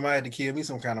fruit or something. I had to kill me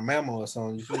some kind of mammal or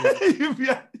something. You feel me?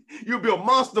 You'll be a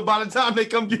monster by the time they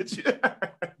come get you.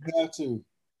 Got to.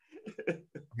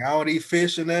 I don't eat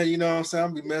fish and that, you know what I'm saying?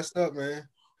 I'll be messed up, man.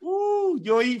 Ooh, you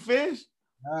don't eat fish?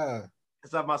 Nah.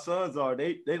 That's how my sons are.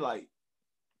 They like,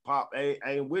 Pop,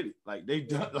 ain't with it. Like, they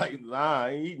like, nah, I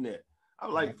ain't eating that.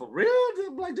 I'm like, for real?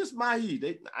 Like, this my heat.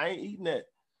 I ain't eating that.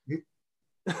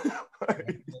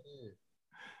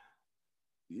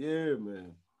 Yeah,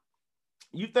 man.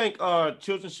 You think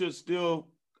children should still,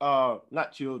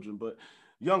 not children, but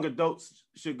young adults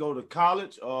should go to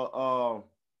college or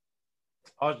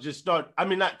just start, I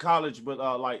mean, not college, but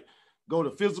like go to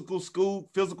physical school,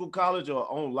 physical college,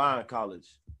 or online college,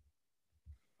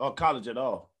 or college at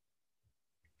all?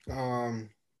 You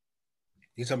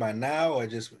talking about now or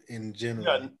just in general?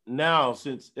 Yeah, now,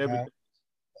 since everything.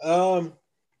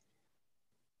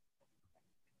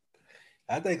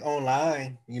 I think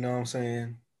online, you know what I'm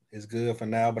saying, is good for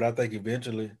now, but I think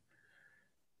eventually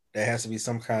there has to be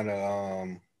some kind of,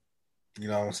 you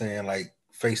know what I'm saying, like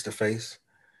face-to-face.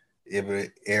 If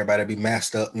everybody be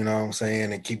masked up, you know what I'm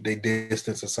saying, and keep their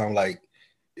distance or something, like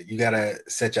you gotta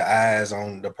set your eyes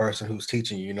on the person who's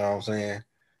teaching you, you know what I'm saying?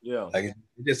 Yeah. Like it's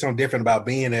just something different about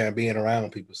being there and being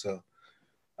around people. So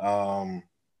but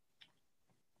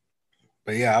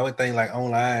yeah, I would think like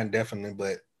online definitely,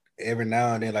 but every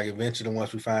now and then, like eventually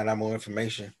once we find out more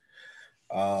information,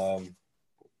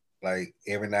 like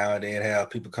every now and then have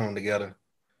people come together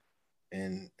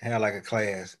and have like a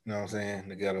class, you know what I'm saying,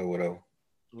 together or whatever.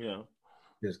 Yeah.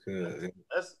 Just good.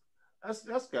 That's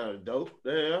kind of dope.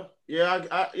 Yeah.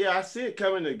 I see it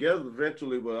coming together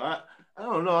eventually, but I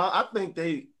don't know. I think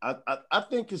I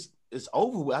think it's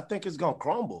over with. I think it's gonna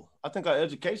crumble. I think our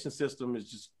education system is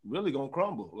just really gonna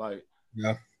crumble. Like,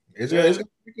 yeah, it's gonna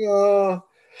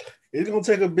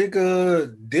take a big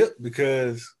dip,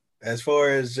 because as far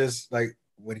as just like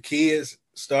when kids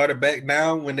started back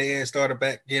now, when they started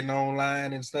back getting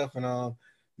online and stuff and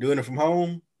doing it from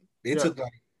home, it took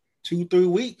like 2-3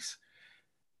 weeks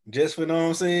just for, you know what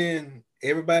I'm saying,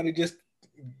 everybody just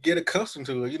get accustomed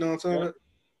to it. You know what I'm saying?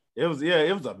 It was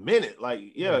a minute. Like,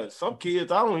 some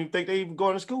kids, I don't even think they even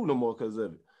going to school no more because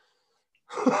of it.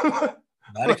 A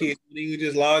lot of kids, they were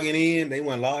just logging in. They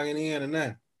weren't logging in or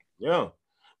nothing. Yeah.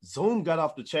 Zoom got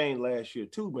off the chain last year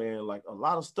too, man. Like a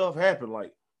lot of stuff happened.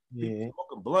 Like people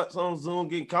smoking blunts on Zoom,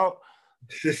 getting caught.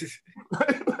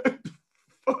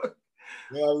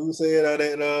 Yeah, we said all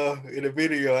that in the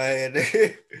video I had.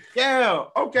 Yeah.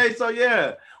 Okay. So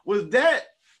was that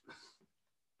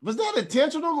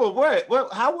intentional or what? Well,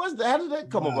 how was that? How did that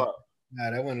come about?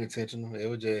 Nah, that wasn't intentional. It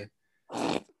was just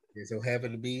it so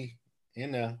happened to be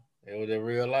in there. It was a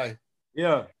real life.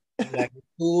 Yeah. Like it's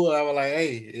cool. I was like,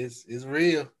 hey, it's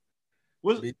real.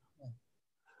 What's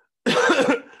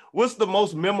the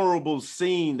most memorable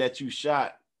scene that you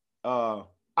shot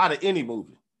out of any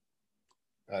movie?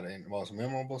 Out of the most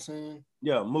memorable scene?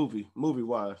 Yeah, movie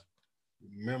wise.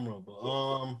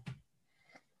 Memorable.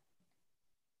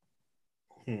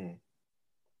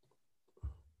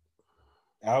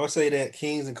 I would say that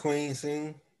Kings and Queens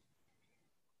scene.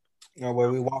 You know,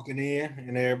 where we walking in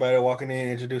and everybody walking in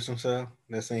introduce themselves.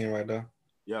 That scene right there.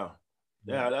 Yeah,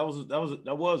 that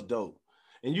was dope.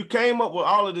 And you came up with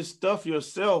all of this stuff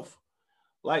yourself.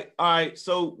 Like, all right,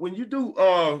 so when you do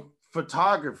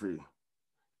photography,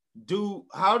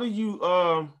 how do you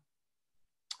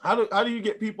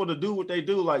get people to do what they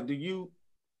do? Like, do you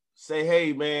say,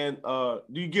 hey man,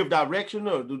 do you give direction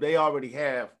or do they already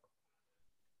have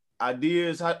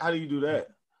ideas? How do you do that?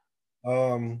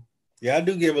 Yeah, I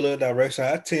do give a little direction.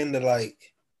 I tend to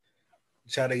like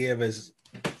try to give us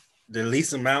the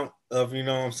least amount of, you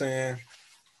know what I'm saying?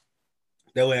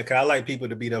 That way, cause I like people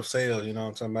to be themselves, you know what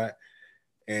I'm talking about?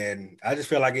 And I just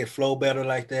feel like it flow better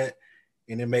like that.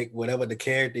 And it make whatever the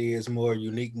character is more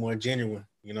unique, more genuine,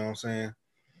 you know what I'm saying?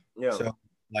 Yeah. So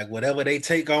like whatever they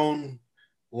take on,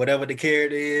 whatever the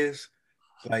character is,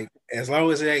 like as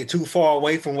long as it ain't too far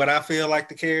away from what I feel like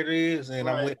the character is, and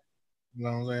I'm with, you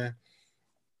know what I'm saying?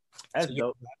 That's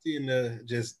dope. I tend to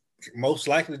just most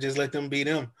likely just let them be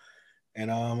them.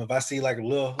 And if I see like a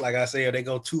little, like I say, if they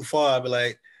go too far, I'll be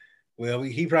like, well,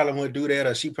 he probably wouldn't do that,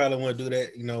 or she probably wouldn't do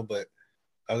that, you know. But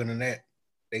other than that,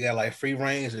 they got like free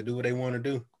range to do what they want to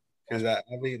do. Because I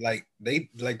be like the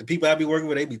people I be working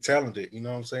with, they be talented, you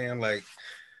know what I'm saying? Like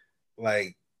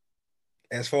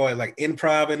as far as like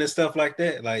improv and stuff like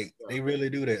that, like they really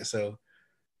do that. So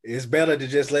it's better to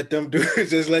just let them do what they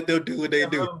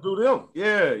do. Let them do them.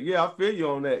 Yeah, I feel you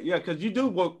on that. Yeah, because you do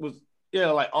work with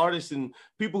like artists and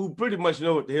people who pretty much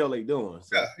know what the hell they doing.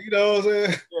 So. Yeah, you know what I'm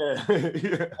saying?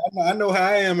 Yeah. I know how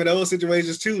I am in those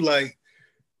situations too. Like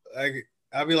I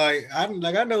be like, I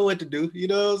know what to do. You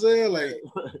know what I'm saying? Like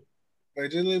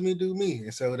just let me do me.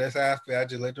 And so that's how I feel. I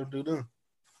just let them do them.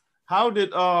 How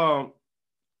did Coming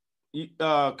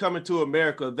to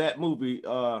America, that movie,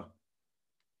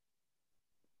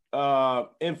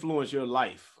 influence your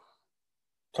life?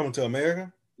 Coming to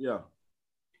America? Yeah.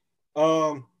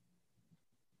 Well,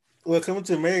 Coming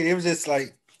to America, it was just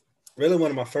like really one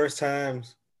of my first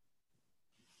times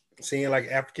seeing like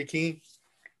African King.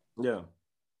 Yeah.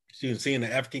 Seeing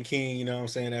the African King, you know what I'm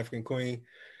saying, African Queen,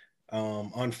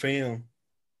 on film.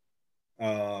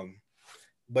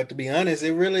 But to be honest,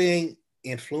 it really ain't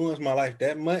influenced my life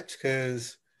that much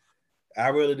because I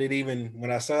really didn't even,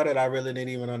 when I saw that, I really didn't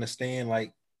even understand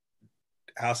like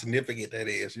how significant that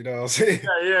is. You know what I'm saying?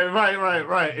 Yeah,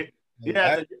 right.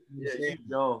 Yeah,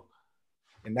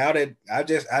 and now that I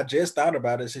just thought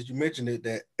about it since you mentioned it,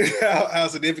 that how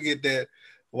significant that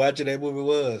watching that movie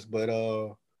was. But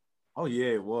oh yeah,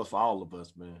 it was for all of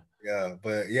us, man. Yeah,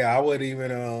 but yeah, I wouldn't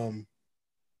even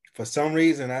for some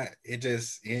reason it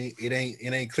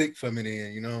ain't clicked for me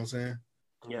then, you know what I'm saying?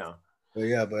 Yeah. But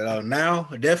yeah, but now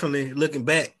definitely looking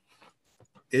back,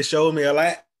 it showed me a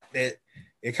lot that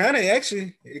it kind of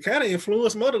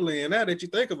influenced Motherland now that you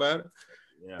think about it.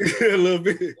 Yeah. A little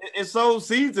bit. It sowed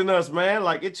seeds in us, man.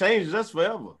 Like it changes us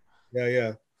forever.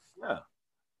 Yeah.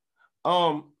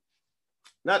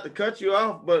 Not to cut you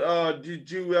off, but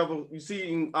did you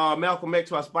see Malcolm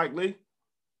X by Spike Lee?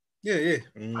 Yeah.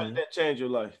 Mm-hmm. How did that change your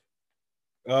life?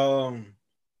 I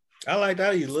like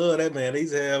that. You love that, man. They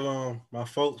used to have my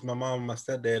folks, my mom and my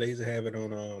stepdad, they used to have it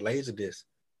on Laserdisc.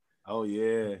 Oh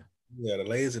yeah. Yeah, the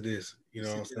Laserdisc. You know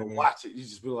what I'm saying? Watch it. You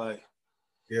just be like,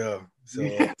 yeah. So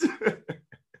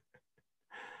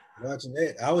watching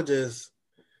that, I would just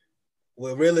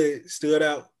what really stood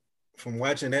out from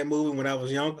watching that movie when I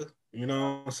was younger, you know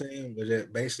what I'm saying, was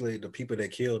that basically the people that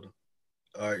killed him,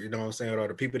 or you know what I'm saying, or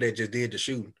the people that just did the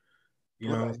shooting. You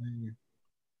know what I'm saying?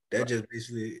 That just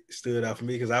basically stood out for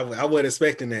me because I wasn't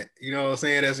expecting that. You know what I'm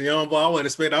saying? As a young boy, I wasn't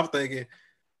expecting. I'm thinking,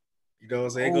 you know what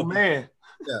I'm saying? Oh man.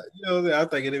 Yeah, you know, I'm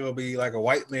thinking it gonna be like a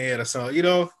white man or something. You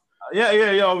know. Yeah.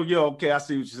 Okay, I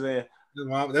see what you're saying.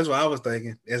 That's what I was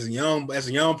thinking. As a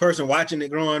young person watching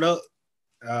it growing up,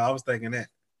 I was thinking that.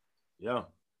 Yeah.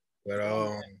 But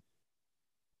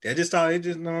I just thought it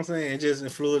just, you know what I'm saying, it just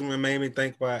influenced me and made me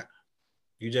think about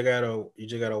you just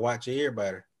gotta watch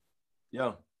everybody.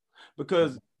 Yeah.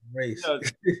 Because race.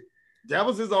 That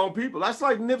was his own people. That's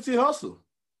like Nipsey Hussle.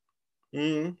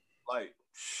 Mm-hmm. Like,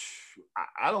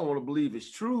 I don't want to believe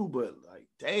it's true, but like,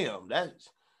 damn, that's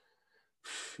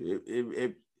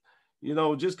it you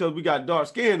know, just because we got dark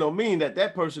skin don't mean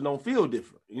that person don't feel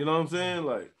different. You know what I'm saying?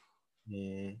 Like,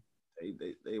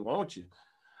 they want you.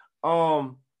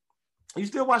 You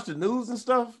still watch the news and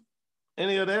stuff?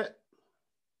 Any of that?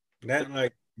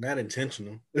 Not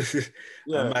intentional.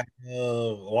 Yeah. I might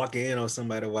walk in on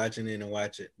somebody watching it and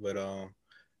watch it, but no,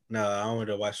 I don't want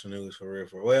to watch the news for real.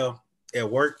 Well, at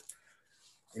work,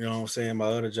 you know what I'm saying, my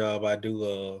other job, I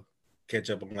do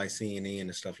catch up on like CNN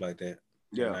and stuff like that.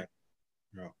 Yeah.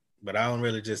 But I don't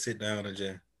really just sit down and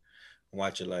just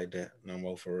watch it like that no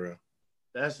more for real.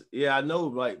 I know,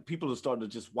 like people are starting to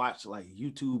just watch like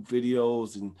YouTube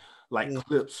videos and like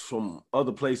clips from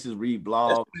other places, read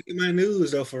blogs. That's my news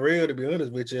though, for real, to be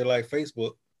honest with you, like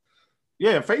Facebook.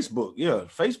 Yeah, Facebook. Yeah,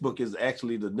 Facebook is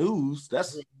actually the news.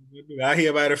 That's I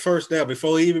hear about it first now,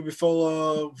 before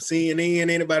CNN,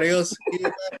 anybody else.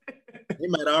 They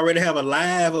might already have a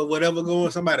live or whatever going.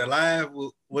 Somebody live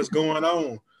with what's going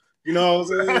on. You know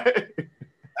what I'm saying?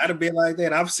 I'd be like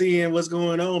that. I'm seeing what's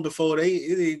going on before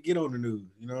they get on the news.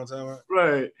 You know what I'm talking about?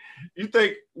 Right. You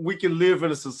think we can live in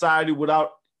a society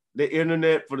without the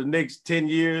internet for the next 10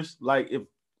 years? Like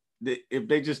if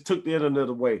they just took the internet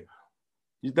away,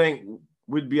 you think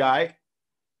we'd be all right?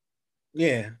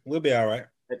 Yeah, we'll be all right.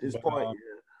 At this point,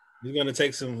 It's gonna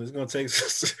take some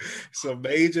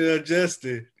major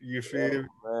adjusting. You feel me?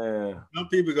 Man. Some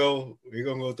people we're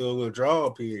gonna go through a withdrawal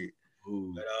period.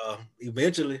 But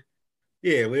eventually,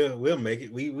 yeah, we'll make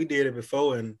it. We did it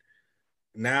before, and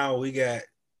now we got,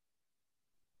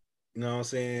 you know what I'm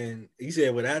saying? He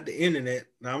said without the internet.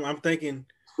 Now I'm thinking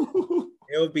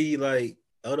there would be like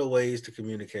other ways to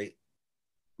communicate.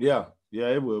 Yeah,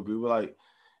 it will be. Like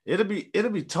it'll be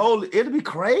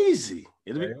crazy.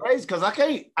 It'll be crazy because I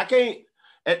can't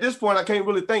at this point I can't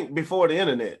really think before the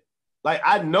internet. Like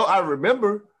I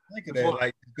remember. Think of that,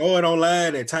 like going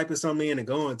online and typing something in and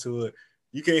going to it.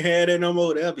 You can't have that no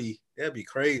more. That'd be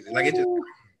crazy. Like it just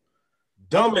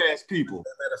dumbass people.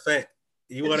 Matter of fact,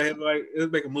 you want to have let's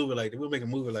make a movie like that. We'll make a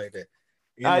movie like that.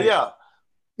 Yeah.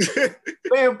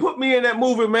 Man, put me in that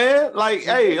movie, man. Like,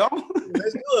 hey,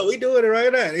 let's do it. We doing it right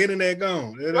now. The internet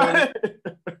gone. Right.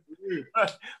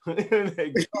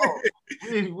 Internet gone.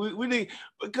 we need,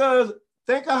 because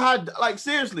think of how, like,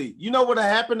 seriously, you know what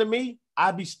happened to me?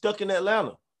 I'd be stuck in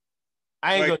Atlanta.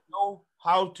 I ain't gonna know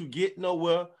how to get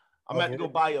nowhere. I'm gonna have to go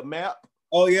buy a map.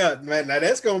 Oh yeah, man. Now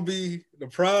that's gonna be the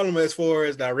problem as far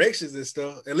as directions and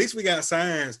stuff. At least we got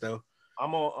signs though.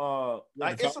 I'm on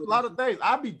like it's a lot of things.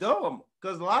 I'd be dumb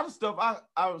because a lot of stuff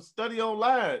I study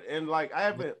online and like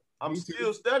I'm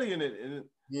still studying it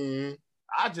and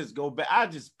I just go back. I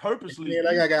just purposely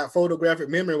like I got photographic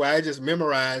memory where I just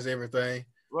memorize everything.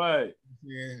 Right.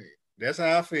 Yeah, that's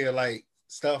how I feel like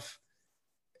stuff.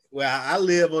 Well, I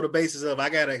live on the basis of I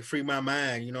gotta free my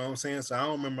mind, you know what I'm saying? So I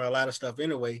don't remember a lot of stuff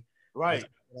anyway. Right.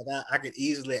 Like I could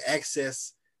easily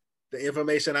access the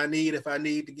information I need if I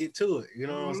need to get to it. You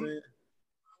know what I'm saying?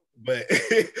 But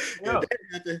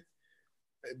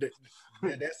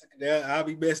I'll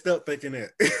be messed up thinking that.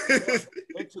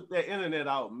 They took that internet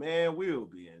out, man. We'll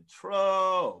be in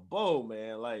trouble,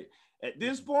 man. Like at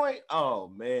this point, oh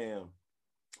man.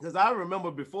 Because I remember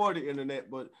before the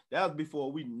internet, but that was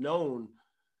before we known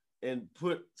and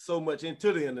put so much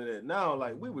into the internet. Now,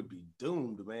 like we would be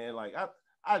doomed, man. Like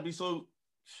I'd be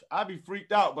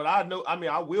freaked out, but I know. I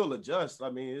mean, I will adjust. I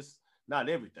mean, it's not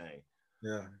everything.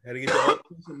 Yeah, had to get the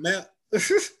map.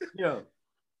 Yeah.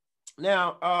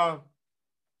 Now,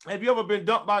 have you ever been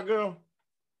dumped by a girl?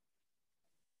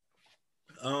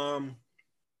 I'm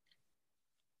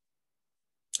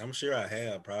sure I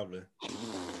have, probably.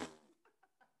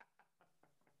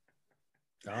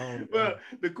 Well,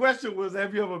 the question was,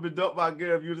 have you ever been dumped by a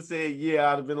girl? If you'd have said,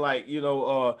 yeah, I'd have been like,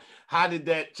 how did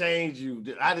that change you?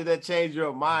 How did that change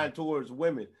your mind towards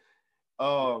women?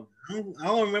 I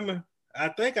don't remember. I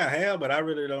think I have, but I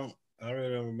really don't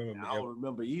remember. I don't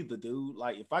remember either, dude.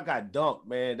 Like, if I got dumped,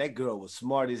 man, that girl was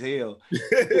smart as hell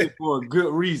for a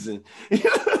good reason.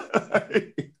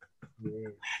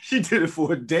 She did it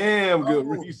for a damn good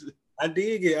reason. I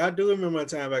do remember a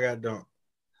time I got dumped.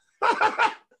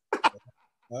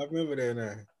 I remember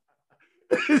that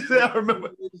I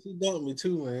remember. She dumped me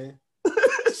too, man.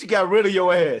 She got rid of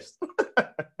your ass.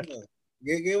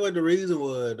 Get what the reason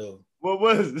was though. What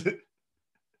was it?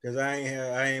 Because I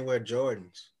ain't wear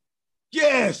Jordans.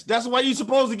 Yes, that's why you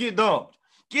supposed to get dumped.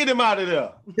 Get him out of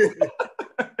there.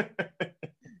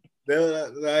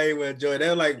 I ain't wear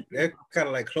Jordans. They're kind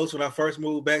of like close when I first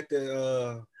moved back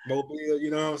to Mobile. You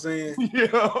know what I'm saying?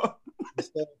 Yeah.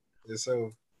 And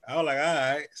so I was like, all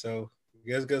right. So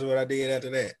guess what I did after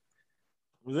that?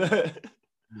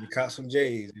 You caught some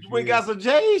J's. You went got some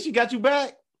J's? She got you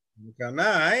back? Nah,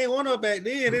 I ain't want her back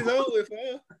then. It's over for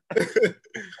her.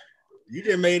 You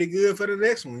just made it good for the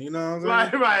next one. You know what I'm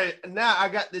saying? Right. Now I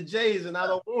got the J's and I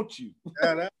don't want you.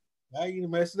 Now you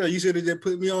messed up. You should have just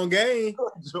put me on game.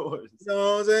 George. You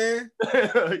know what I'm saying?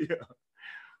 Yeah.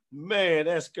 Man,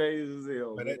 that's crazy as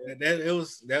hell. But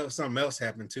that was something else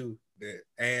happened too that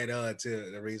add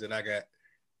to the reason I got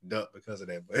dumped because of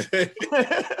that. But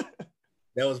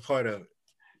that was part of it.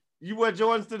 You wear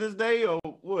Jordans to this day or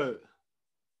what?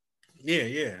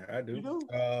 Yeah, I do. You do?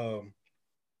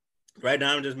 Right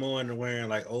now I'm just more into wearing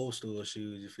like old school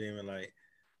shoes. You feel me? Like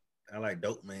I like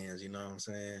dope mans. You know what I'm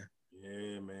saying?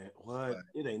 Yeah, man. What?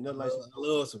 It ain't nothing like I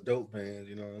love some dope mans.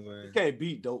 You know what I'm saying? You can't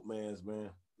beat dope mans, man.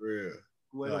 Real.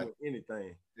 Like,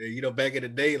 anything. Yeah, you know, back in the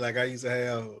day, like I used to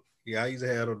have those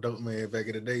dope man back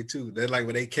in the day too. That's like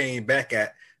when they came back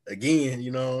at again.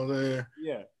 You know what I'm saying?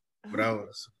 Yeah.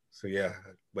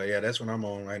 But that's what I'm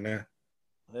on right now.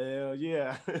 Hell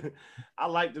yeah. I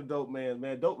like the dope mans,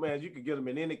 man. Dope mans, you can get them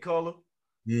in any color.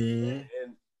 Mm-hmm.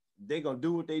 And they gonna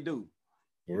do what they do.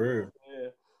 For real.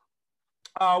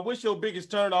 Yeah. What's your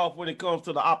biggest turn off when it comes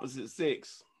to the opposite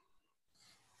sex?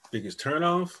 Biggest turn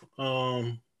off?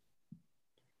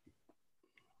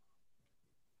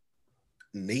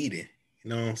 Needed. You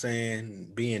know what I'm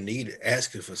saying? Being needed,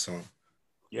 asking for something.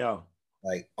 Yeah.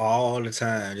 Like all the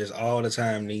time, just all the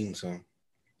time needing something.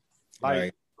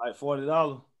 Like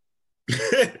 $40.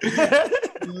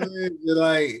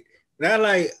 Like not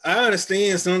like I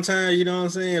understand sometimes, you know what I'm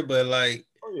saying, but like,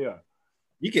 oh yeah,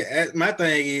 you can ask. My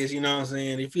thing is, you know what I'm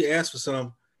saying, if you ask for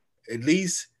something, at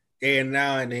least every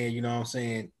now and then, you know what I'm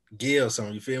saying, give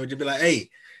something. You feel me? Just be like, hey,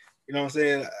 you know what I'm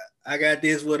saying, I got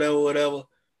this, whatever.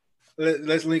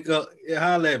 Let's link up.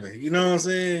 Holla at me. You know what I'm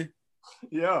saying?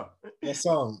 Yeah. That's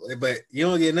something. But you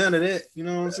don't get none of that. You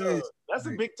know what I'm saying? That's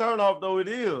a big turn off, though. It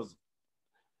is.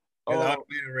 It's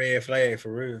automatic red flag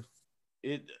for real.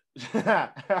 Yep.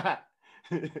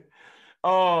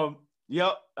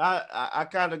 I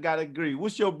kind of gotta agree.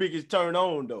 What's your biggest turn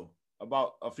on though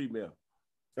about a female?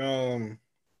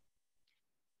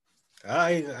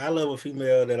 I love a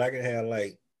female that I can have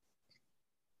like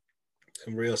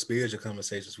some real spiritual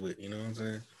conversations with. You know what I'm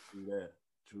saying?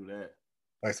 True that.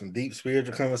 Like some deep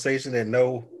spiritual conversation that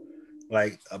know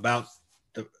like about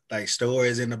the like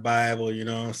stories in the Bible. You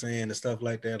know what I'm saying? And stuff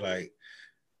like that. Like,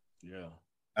 yeah,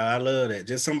 I love that.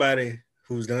 Just somebody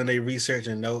who's done their research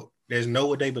and know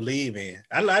what they believe in.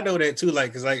 I know that too.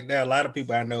 Like, cause like there are a lot of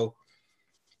people I know,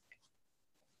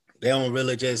 they don't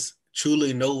really just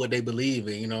truly know what they believe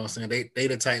in. You know what I'm saying? They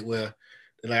the type where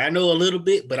they're like, I know a little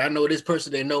bit, but I know this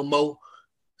person they know more.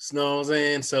 You know what I'm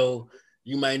saying? So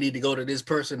you might need to go to this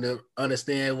person to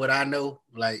understand what I know.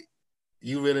 Like,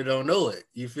 you really don't know it.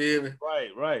 You feel me?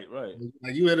 Right. Like,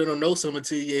 you really don't know something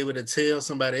until you're able to tell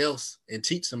somebody else and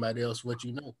teach somebody else what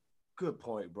you know. Good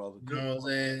point, brother. You know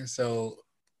what I'm saying? So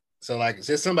like, it's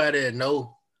just somebody that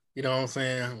know, you know what I'm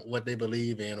saying, what they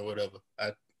believe in or whatever.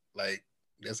 I like,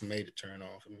 that's a major turn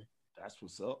on for me. That's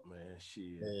what's up, man.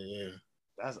 Shit. Yeah.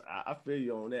 I feel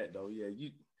you on that though.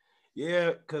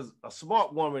 Yeah, because a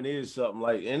smart woman is something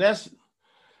like, and that's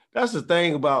the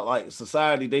thing about like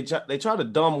society. They try to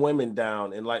dumb women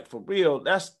down, and like for real,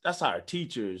 that's our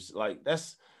teachers. Like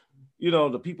that's,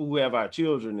 the people who have our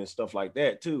children and stuff like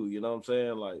that too. You know what I'm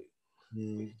saying? Like,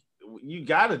 you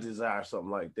gotta desire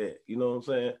something like that. You know what I'm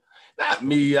saying? Not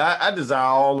me. I desire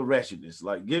all the wretchedness.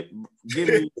 Like give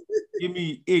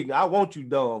me ignorant. I want you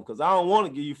dumb because I don't want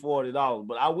to give you $40,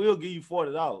 but I will give you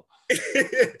 $40.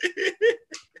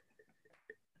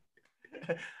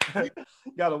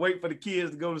 Gotta wait for the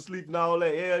kids to go to sleep and all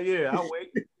that. Hell yeah, I'll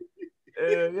wait.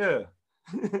 Hell yeah.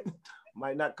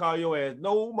 Might not call your ass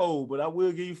no more, but I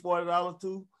will give you $40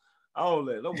 too. All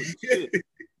that. I'm with the shit.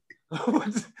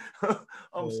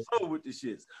 I'm so with the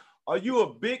shits. Are you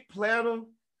a big planner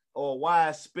or a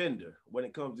wise spender when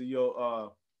it comes to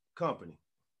your company?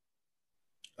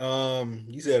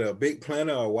 You said a big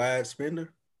planner or a wide spender?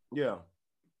 Yeah.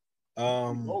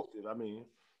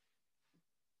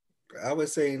 I would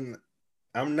say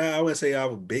I would say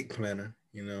I'm a big planner,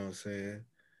 you know what I'm saying?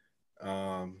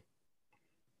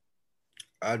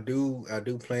 I do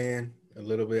plan, a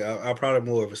little bit. I'm probably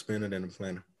more of a spinner than a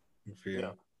planner. You feel me?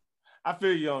 I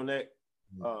feel you on that.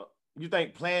 You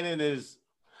think planning is,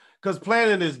 because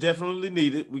planning is definitely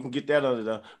needed. We can get that under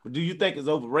there. But do you think it's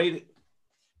overrated?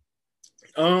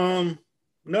 No,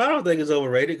 I don't think it's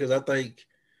overrated because I think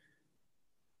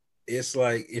it's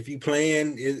like if you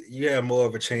plan, you have more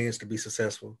of a chance to be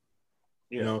successful.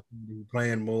 Yeah. You know, you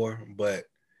plan more, but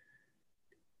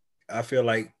I feel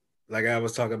like I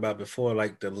was talking about before,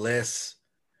 like the less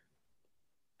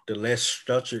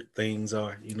structured things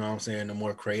are, you know what I'm saying, the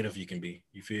more creative you can be.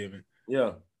 You feel me?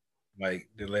 Yeah. Like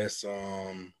the less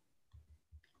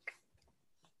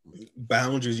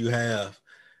boundaries you have,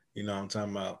 you know what I'm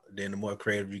talking about, then the more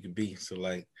creative you can be. So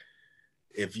like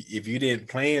if you didn't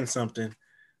plan something,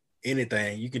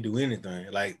 anything, you can do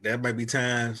anything. Like there might be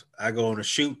times I go on a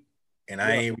shoot and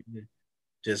I ain't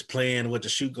just playing what the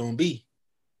shoot gonna be.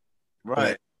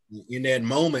 Right. But in that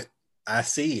moment, I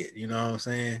see it, you know what I'm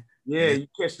saying? Yeah, you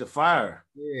catch the fire.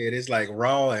 Yeah, it's like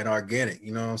raw and organic,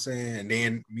 you know what I'm saying? And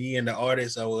then me and the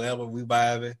artist or whatever, we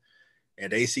vibing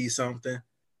and they see something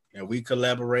and we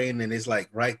collaborating and it's like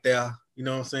right there, you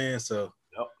know what I'm saying? So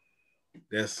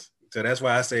that's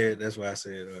why I said what I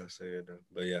said.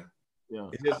 But yeah. Yeah,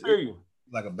 it's I feel you.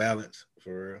 Like a balance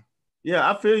for real.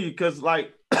 Yeah, I feel you because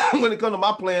like when it comes to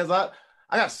my plans, I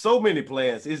got so many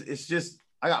plans. It's just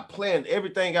I got planned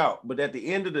everything out. But at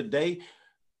the end of the day,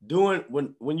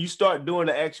 when you start doing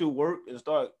the actual work and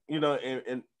start,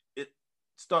 and it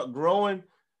start growing,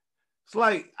 it's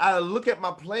like I look at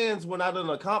my plans when I done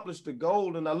accomplished the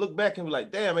goal and I look back and be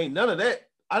like, damn, ain't none of that.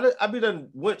 I be done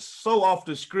went so off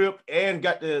the script and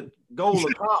got the goal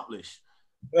accomplished.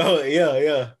 Oh,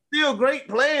 yeah. Still great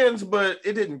plans, but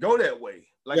it didn't go that way.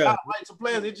 Like I like some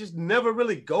plans, it just never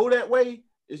really go that way.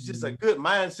 It's just a good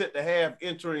mindset to have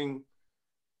entering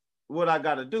what I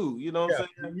got to do. You know what I'm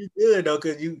saying? You good though,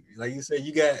 because you, like you said,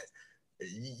 you got,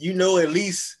 at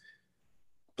least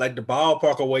like the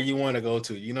ballpark of where you want to go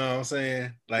to. You know what I'm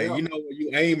saying? Like you know where you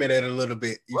aim at a little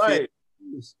bit. You right.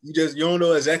 You don't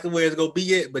know exactly where it's gonna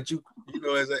be at, but you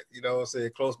know exactly, you know what I'm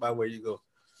saying, close by where you go.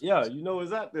 Yeah, you know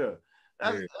it's out there.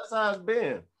 That's how it's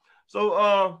been.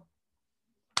 So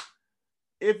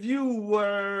if you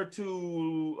were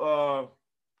to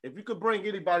if you could bring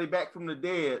anybody back from the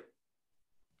dead,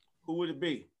 who would it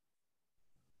be?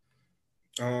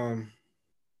 To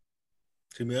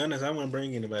be honest, I wouldn't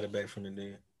bring anybody back from the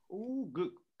dead. Ooh,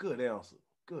 good answer.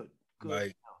 Good like,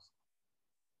 answer.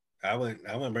 I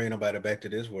wouldn't bring nobody back to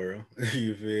this world.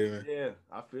 You feel me? Yeah,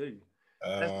 I feel you.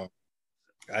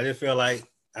 I just feel like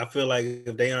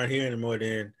if they aren't here anymore,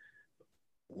 then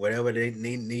whatever they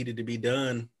needed to be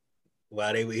done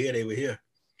while they were here, they were here.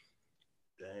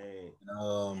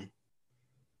 Dang.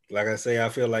 Like I say, I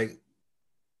feel like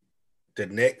the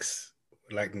next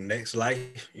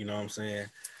life, you know what I'm saying,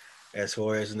 as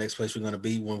far as the next place we're gonna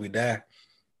be when we die,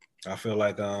 I feel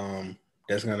like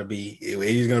that's gonna be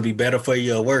either gonna be better for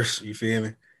you or worse. You feel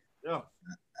me? Yeah.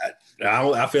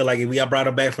 I feel like if we brought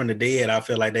them back from the dead, I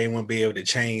feel like they wouldn't be able to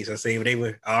change. I say if they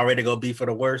were already gonna be for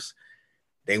the worst,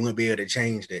 they wouldn't be able to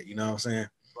change that. You know what I'm saying?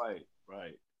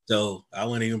 Right. So I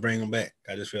wouldn't even bring them back.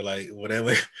 I just feel like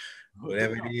whatever it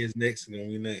is next, gonna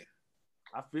be next.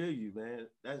 I feel you, man.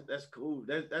 That's cool.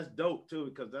 That's dope too,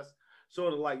 because that's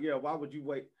sort of like, yeah, why would you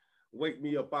wake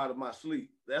me up out of my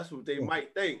sleep? That's what they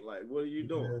might think. Like, what are you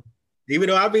doing? Even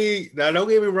though now don't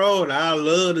get me wrong, I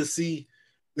love to see.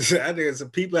 I think it's some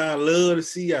people I love to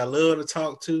see. I love to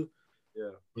talk to.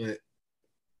 Yeah. But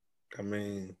I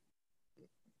mean,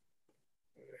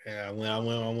 yeah, I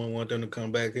wouldn't want them to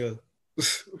come back here.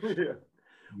 Yeah.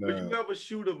 No. Would you ever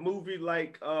shoot a movie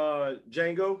like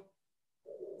Django?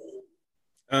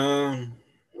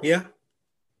 Yeah,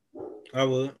 I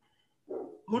would.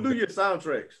 Who do your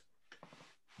soundtracks?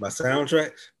 My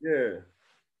soundtracks? Yeah.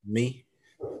 Me.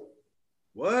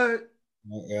 What?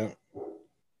 Yeah.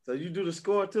 So you do the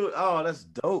score too? Oh, that's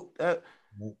dope.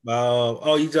 You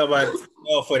talking about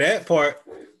for that part?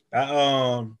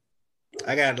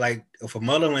 I got like for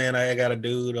Motherland, I got a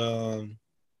dude.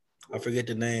 I forget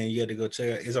the name. You got to go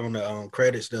check it. It's on the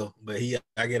credits though. But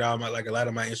I get all a lot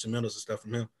of my instrumentals and stuff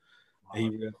from him. He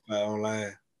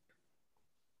online.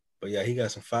 But yeah, he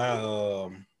got some fire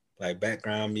like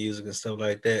background music and stuff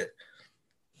like that.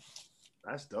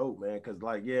 That's dope, man. Cause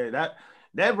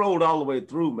that rolled all the way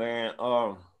through, man.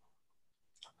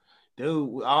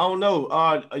 Dude, I don't know.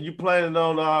 Are you planning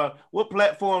on what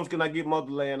platforms can I get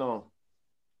Motherland on?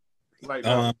 Right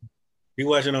now. You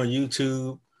watching on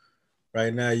YouTube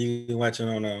right now. You can watch it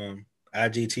on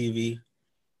IGTV.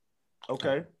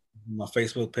 Okay. My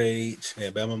Facebook page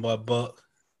at Bama Boy Buck.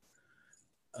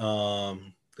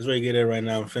 That's where you get it right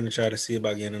now. I'm finna try to see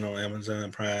about getting it on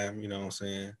Amazon Prime. You know what I'm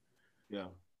saying? Yeah.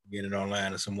 Getting it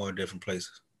online in some more different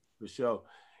places. For sure.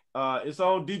 It's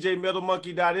on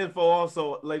djmetalmonkey.info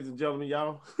also, ladies and gentlemen,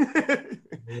 y'all.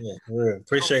 Yeah, real.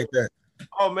 Appreciate that.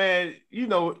 Oh man, you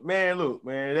know, man, look,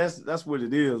 man, that's what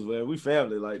it is, man. We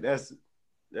family, like that's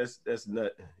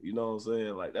nothing. You know what I'm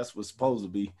saying? Like that's what's supposed to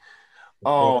be.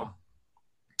 But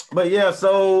yeah,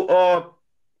 so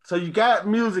you got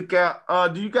music out.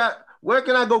 Where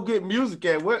can I go get music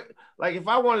at? Where, like, if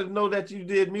I wanted to know that you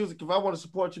did music, if I want to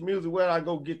support your music, where do I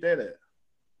go get that at?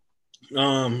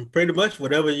 Pretty much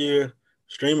whatever your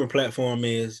streaming platform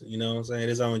is, you know what I'm saying?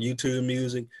 It's on YouTube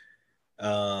Music,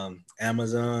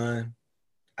 Amazon,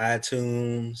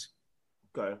 iTunes.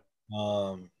 Okay.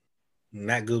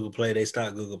 Not Google Play. They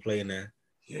stopped Google Play now.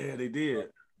 Yeah, they did.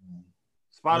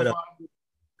 Spotify.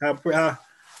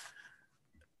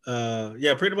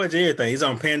 Yeah, pretty much everything. He's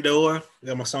on Pandora.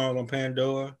 Got my song on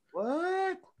Pandora.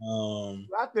 What?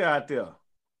 Out there.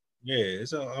 Yeah,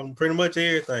 it's on pretty much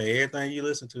everything. Everything you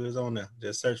listen to is on there.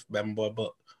 Just search for Bama Boy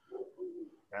Buck.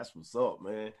 That's what's up,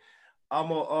 man. I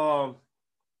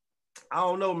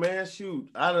don't know, man. Shoot,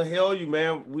 I done hell you,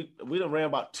 man. We done ran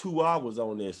about 2 hours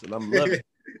on this, and I'm loving it.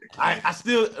 I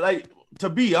still, like, to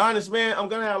be honest, man, I'm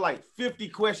gonna have like 50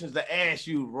 questions to ask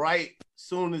you right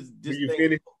soon as this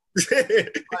thing.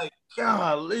 Like,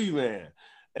 golly, man.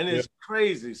 And it's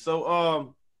crazy.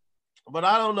 So but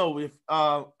I don't know if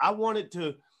I wanted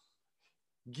to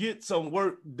get some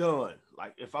work done.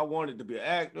 Like if I wanted to be an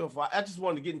actor, if I just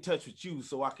wanted to get in touch with you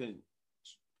so I can,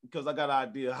 because I got an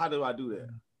idea. How do I do that?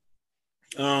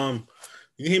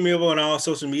 You can hit me up on all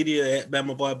social media at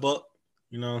Bama Boy Buck.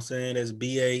 You know what I'm saying? That's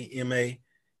BAMABOYBUCK.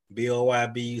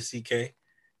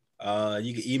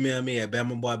 You can email me at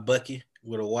BamaBoyBucky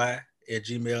with a Y at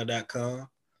gmail.com.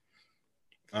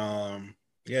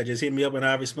 Yeah, just hit me up and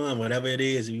I'll respond. Whatever it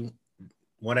is, if you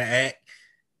want to act,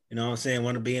 you know what I'm saying,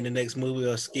 want to be in the next movie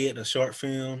or skit, a short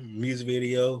film, music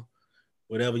video,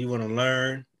 whatever you want to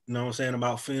learn, you know what I'm saying,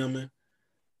 about filming.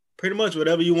 Pretty much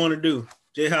whatever you want to do.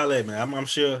 Just holler at me. I'm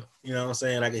sure, you know what I'm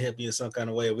saying, I can help you in some kind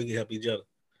of way, or we can help each other.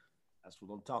 That's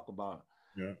what I'm talking about.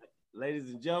 Yeah. Ladies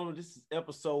and gentlemen, this is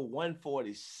episode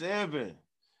 147.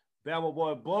 Bama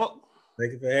Boy Buck.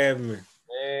 Thank you for having me.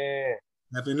 Man.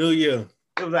 Happy New Year.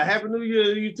 It was a Happy New Year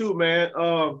to you too, man.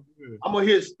 I'm gonna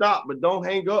hit stop, but don't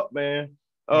hang up, man.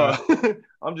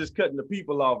 I'm just cutting the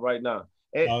people off right now.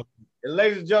 And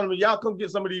ladies and gentlemen, y'all come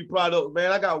get some of these products,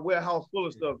 man. I got a warehouse full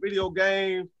of stuff, video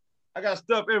games. I got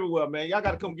stuff everywhere, man. Y'all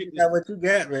gotta come get this. What you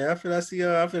got, man? I feel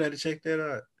to check that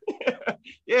out.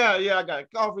 Yeah, I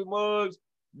got coffee mugs.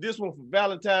 This one for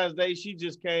Valentine's Day. She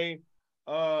just came.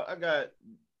 I got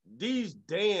these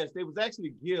dance. They was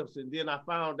actually gifts, and then I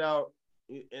found out,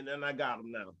 and then I got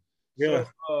them now. Yeah.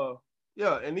 So,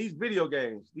 and these video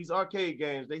games, these arcade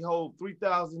games, they hold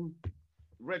 3,000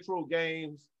 retro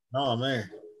games. Oh man.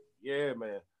 Yeah,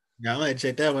 man. Yeah, I'm gonna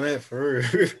check that one out for real.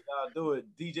 Y'all do it.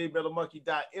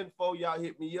 djmetalmonkey.info. Y'all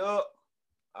hit me up.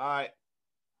 All right.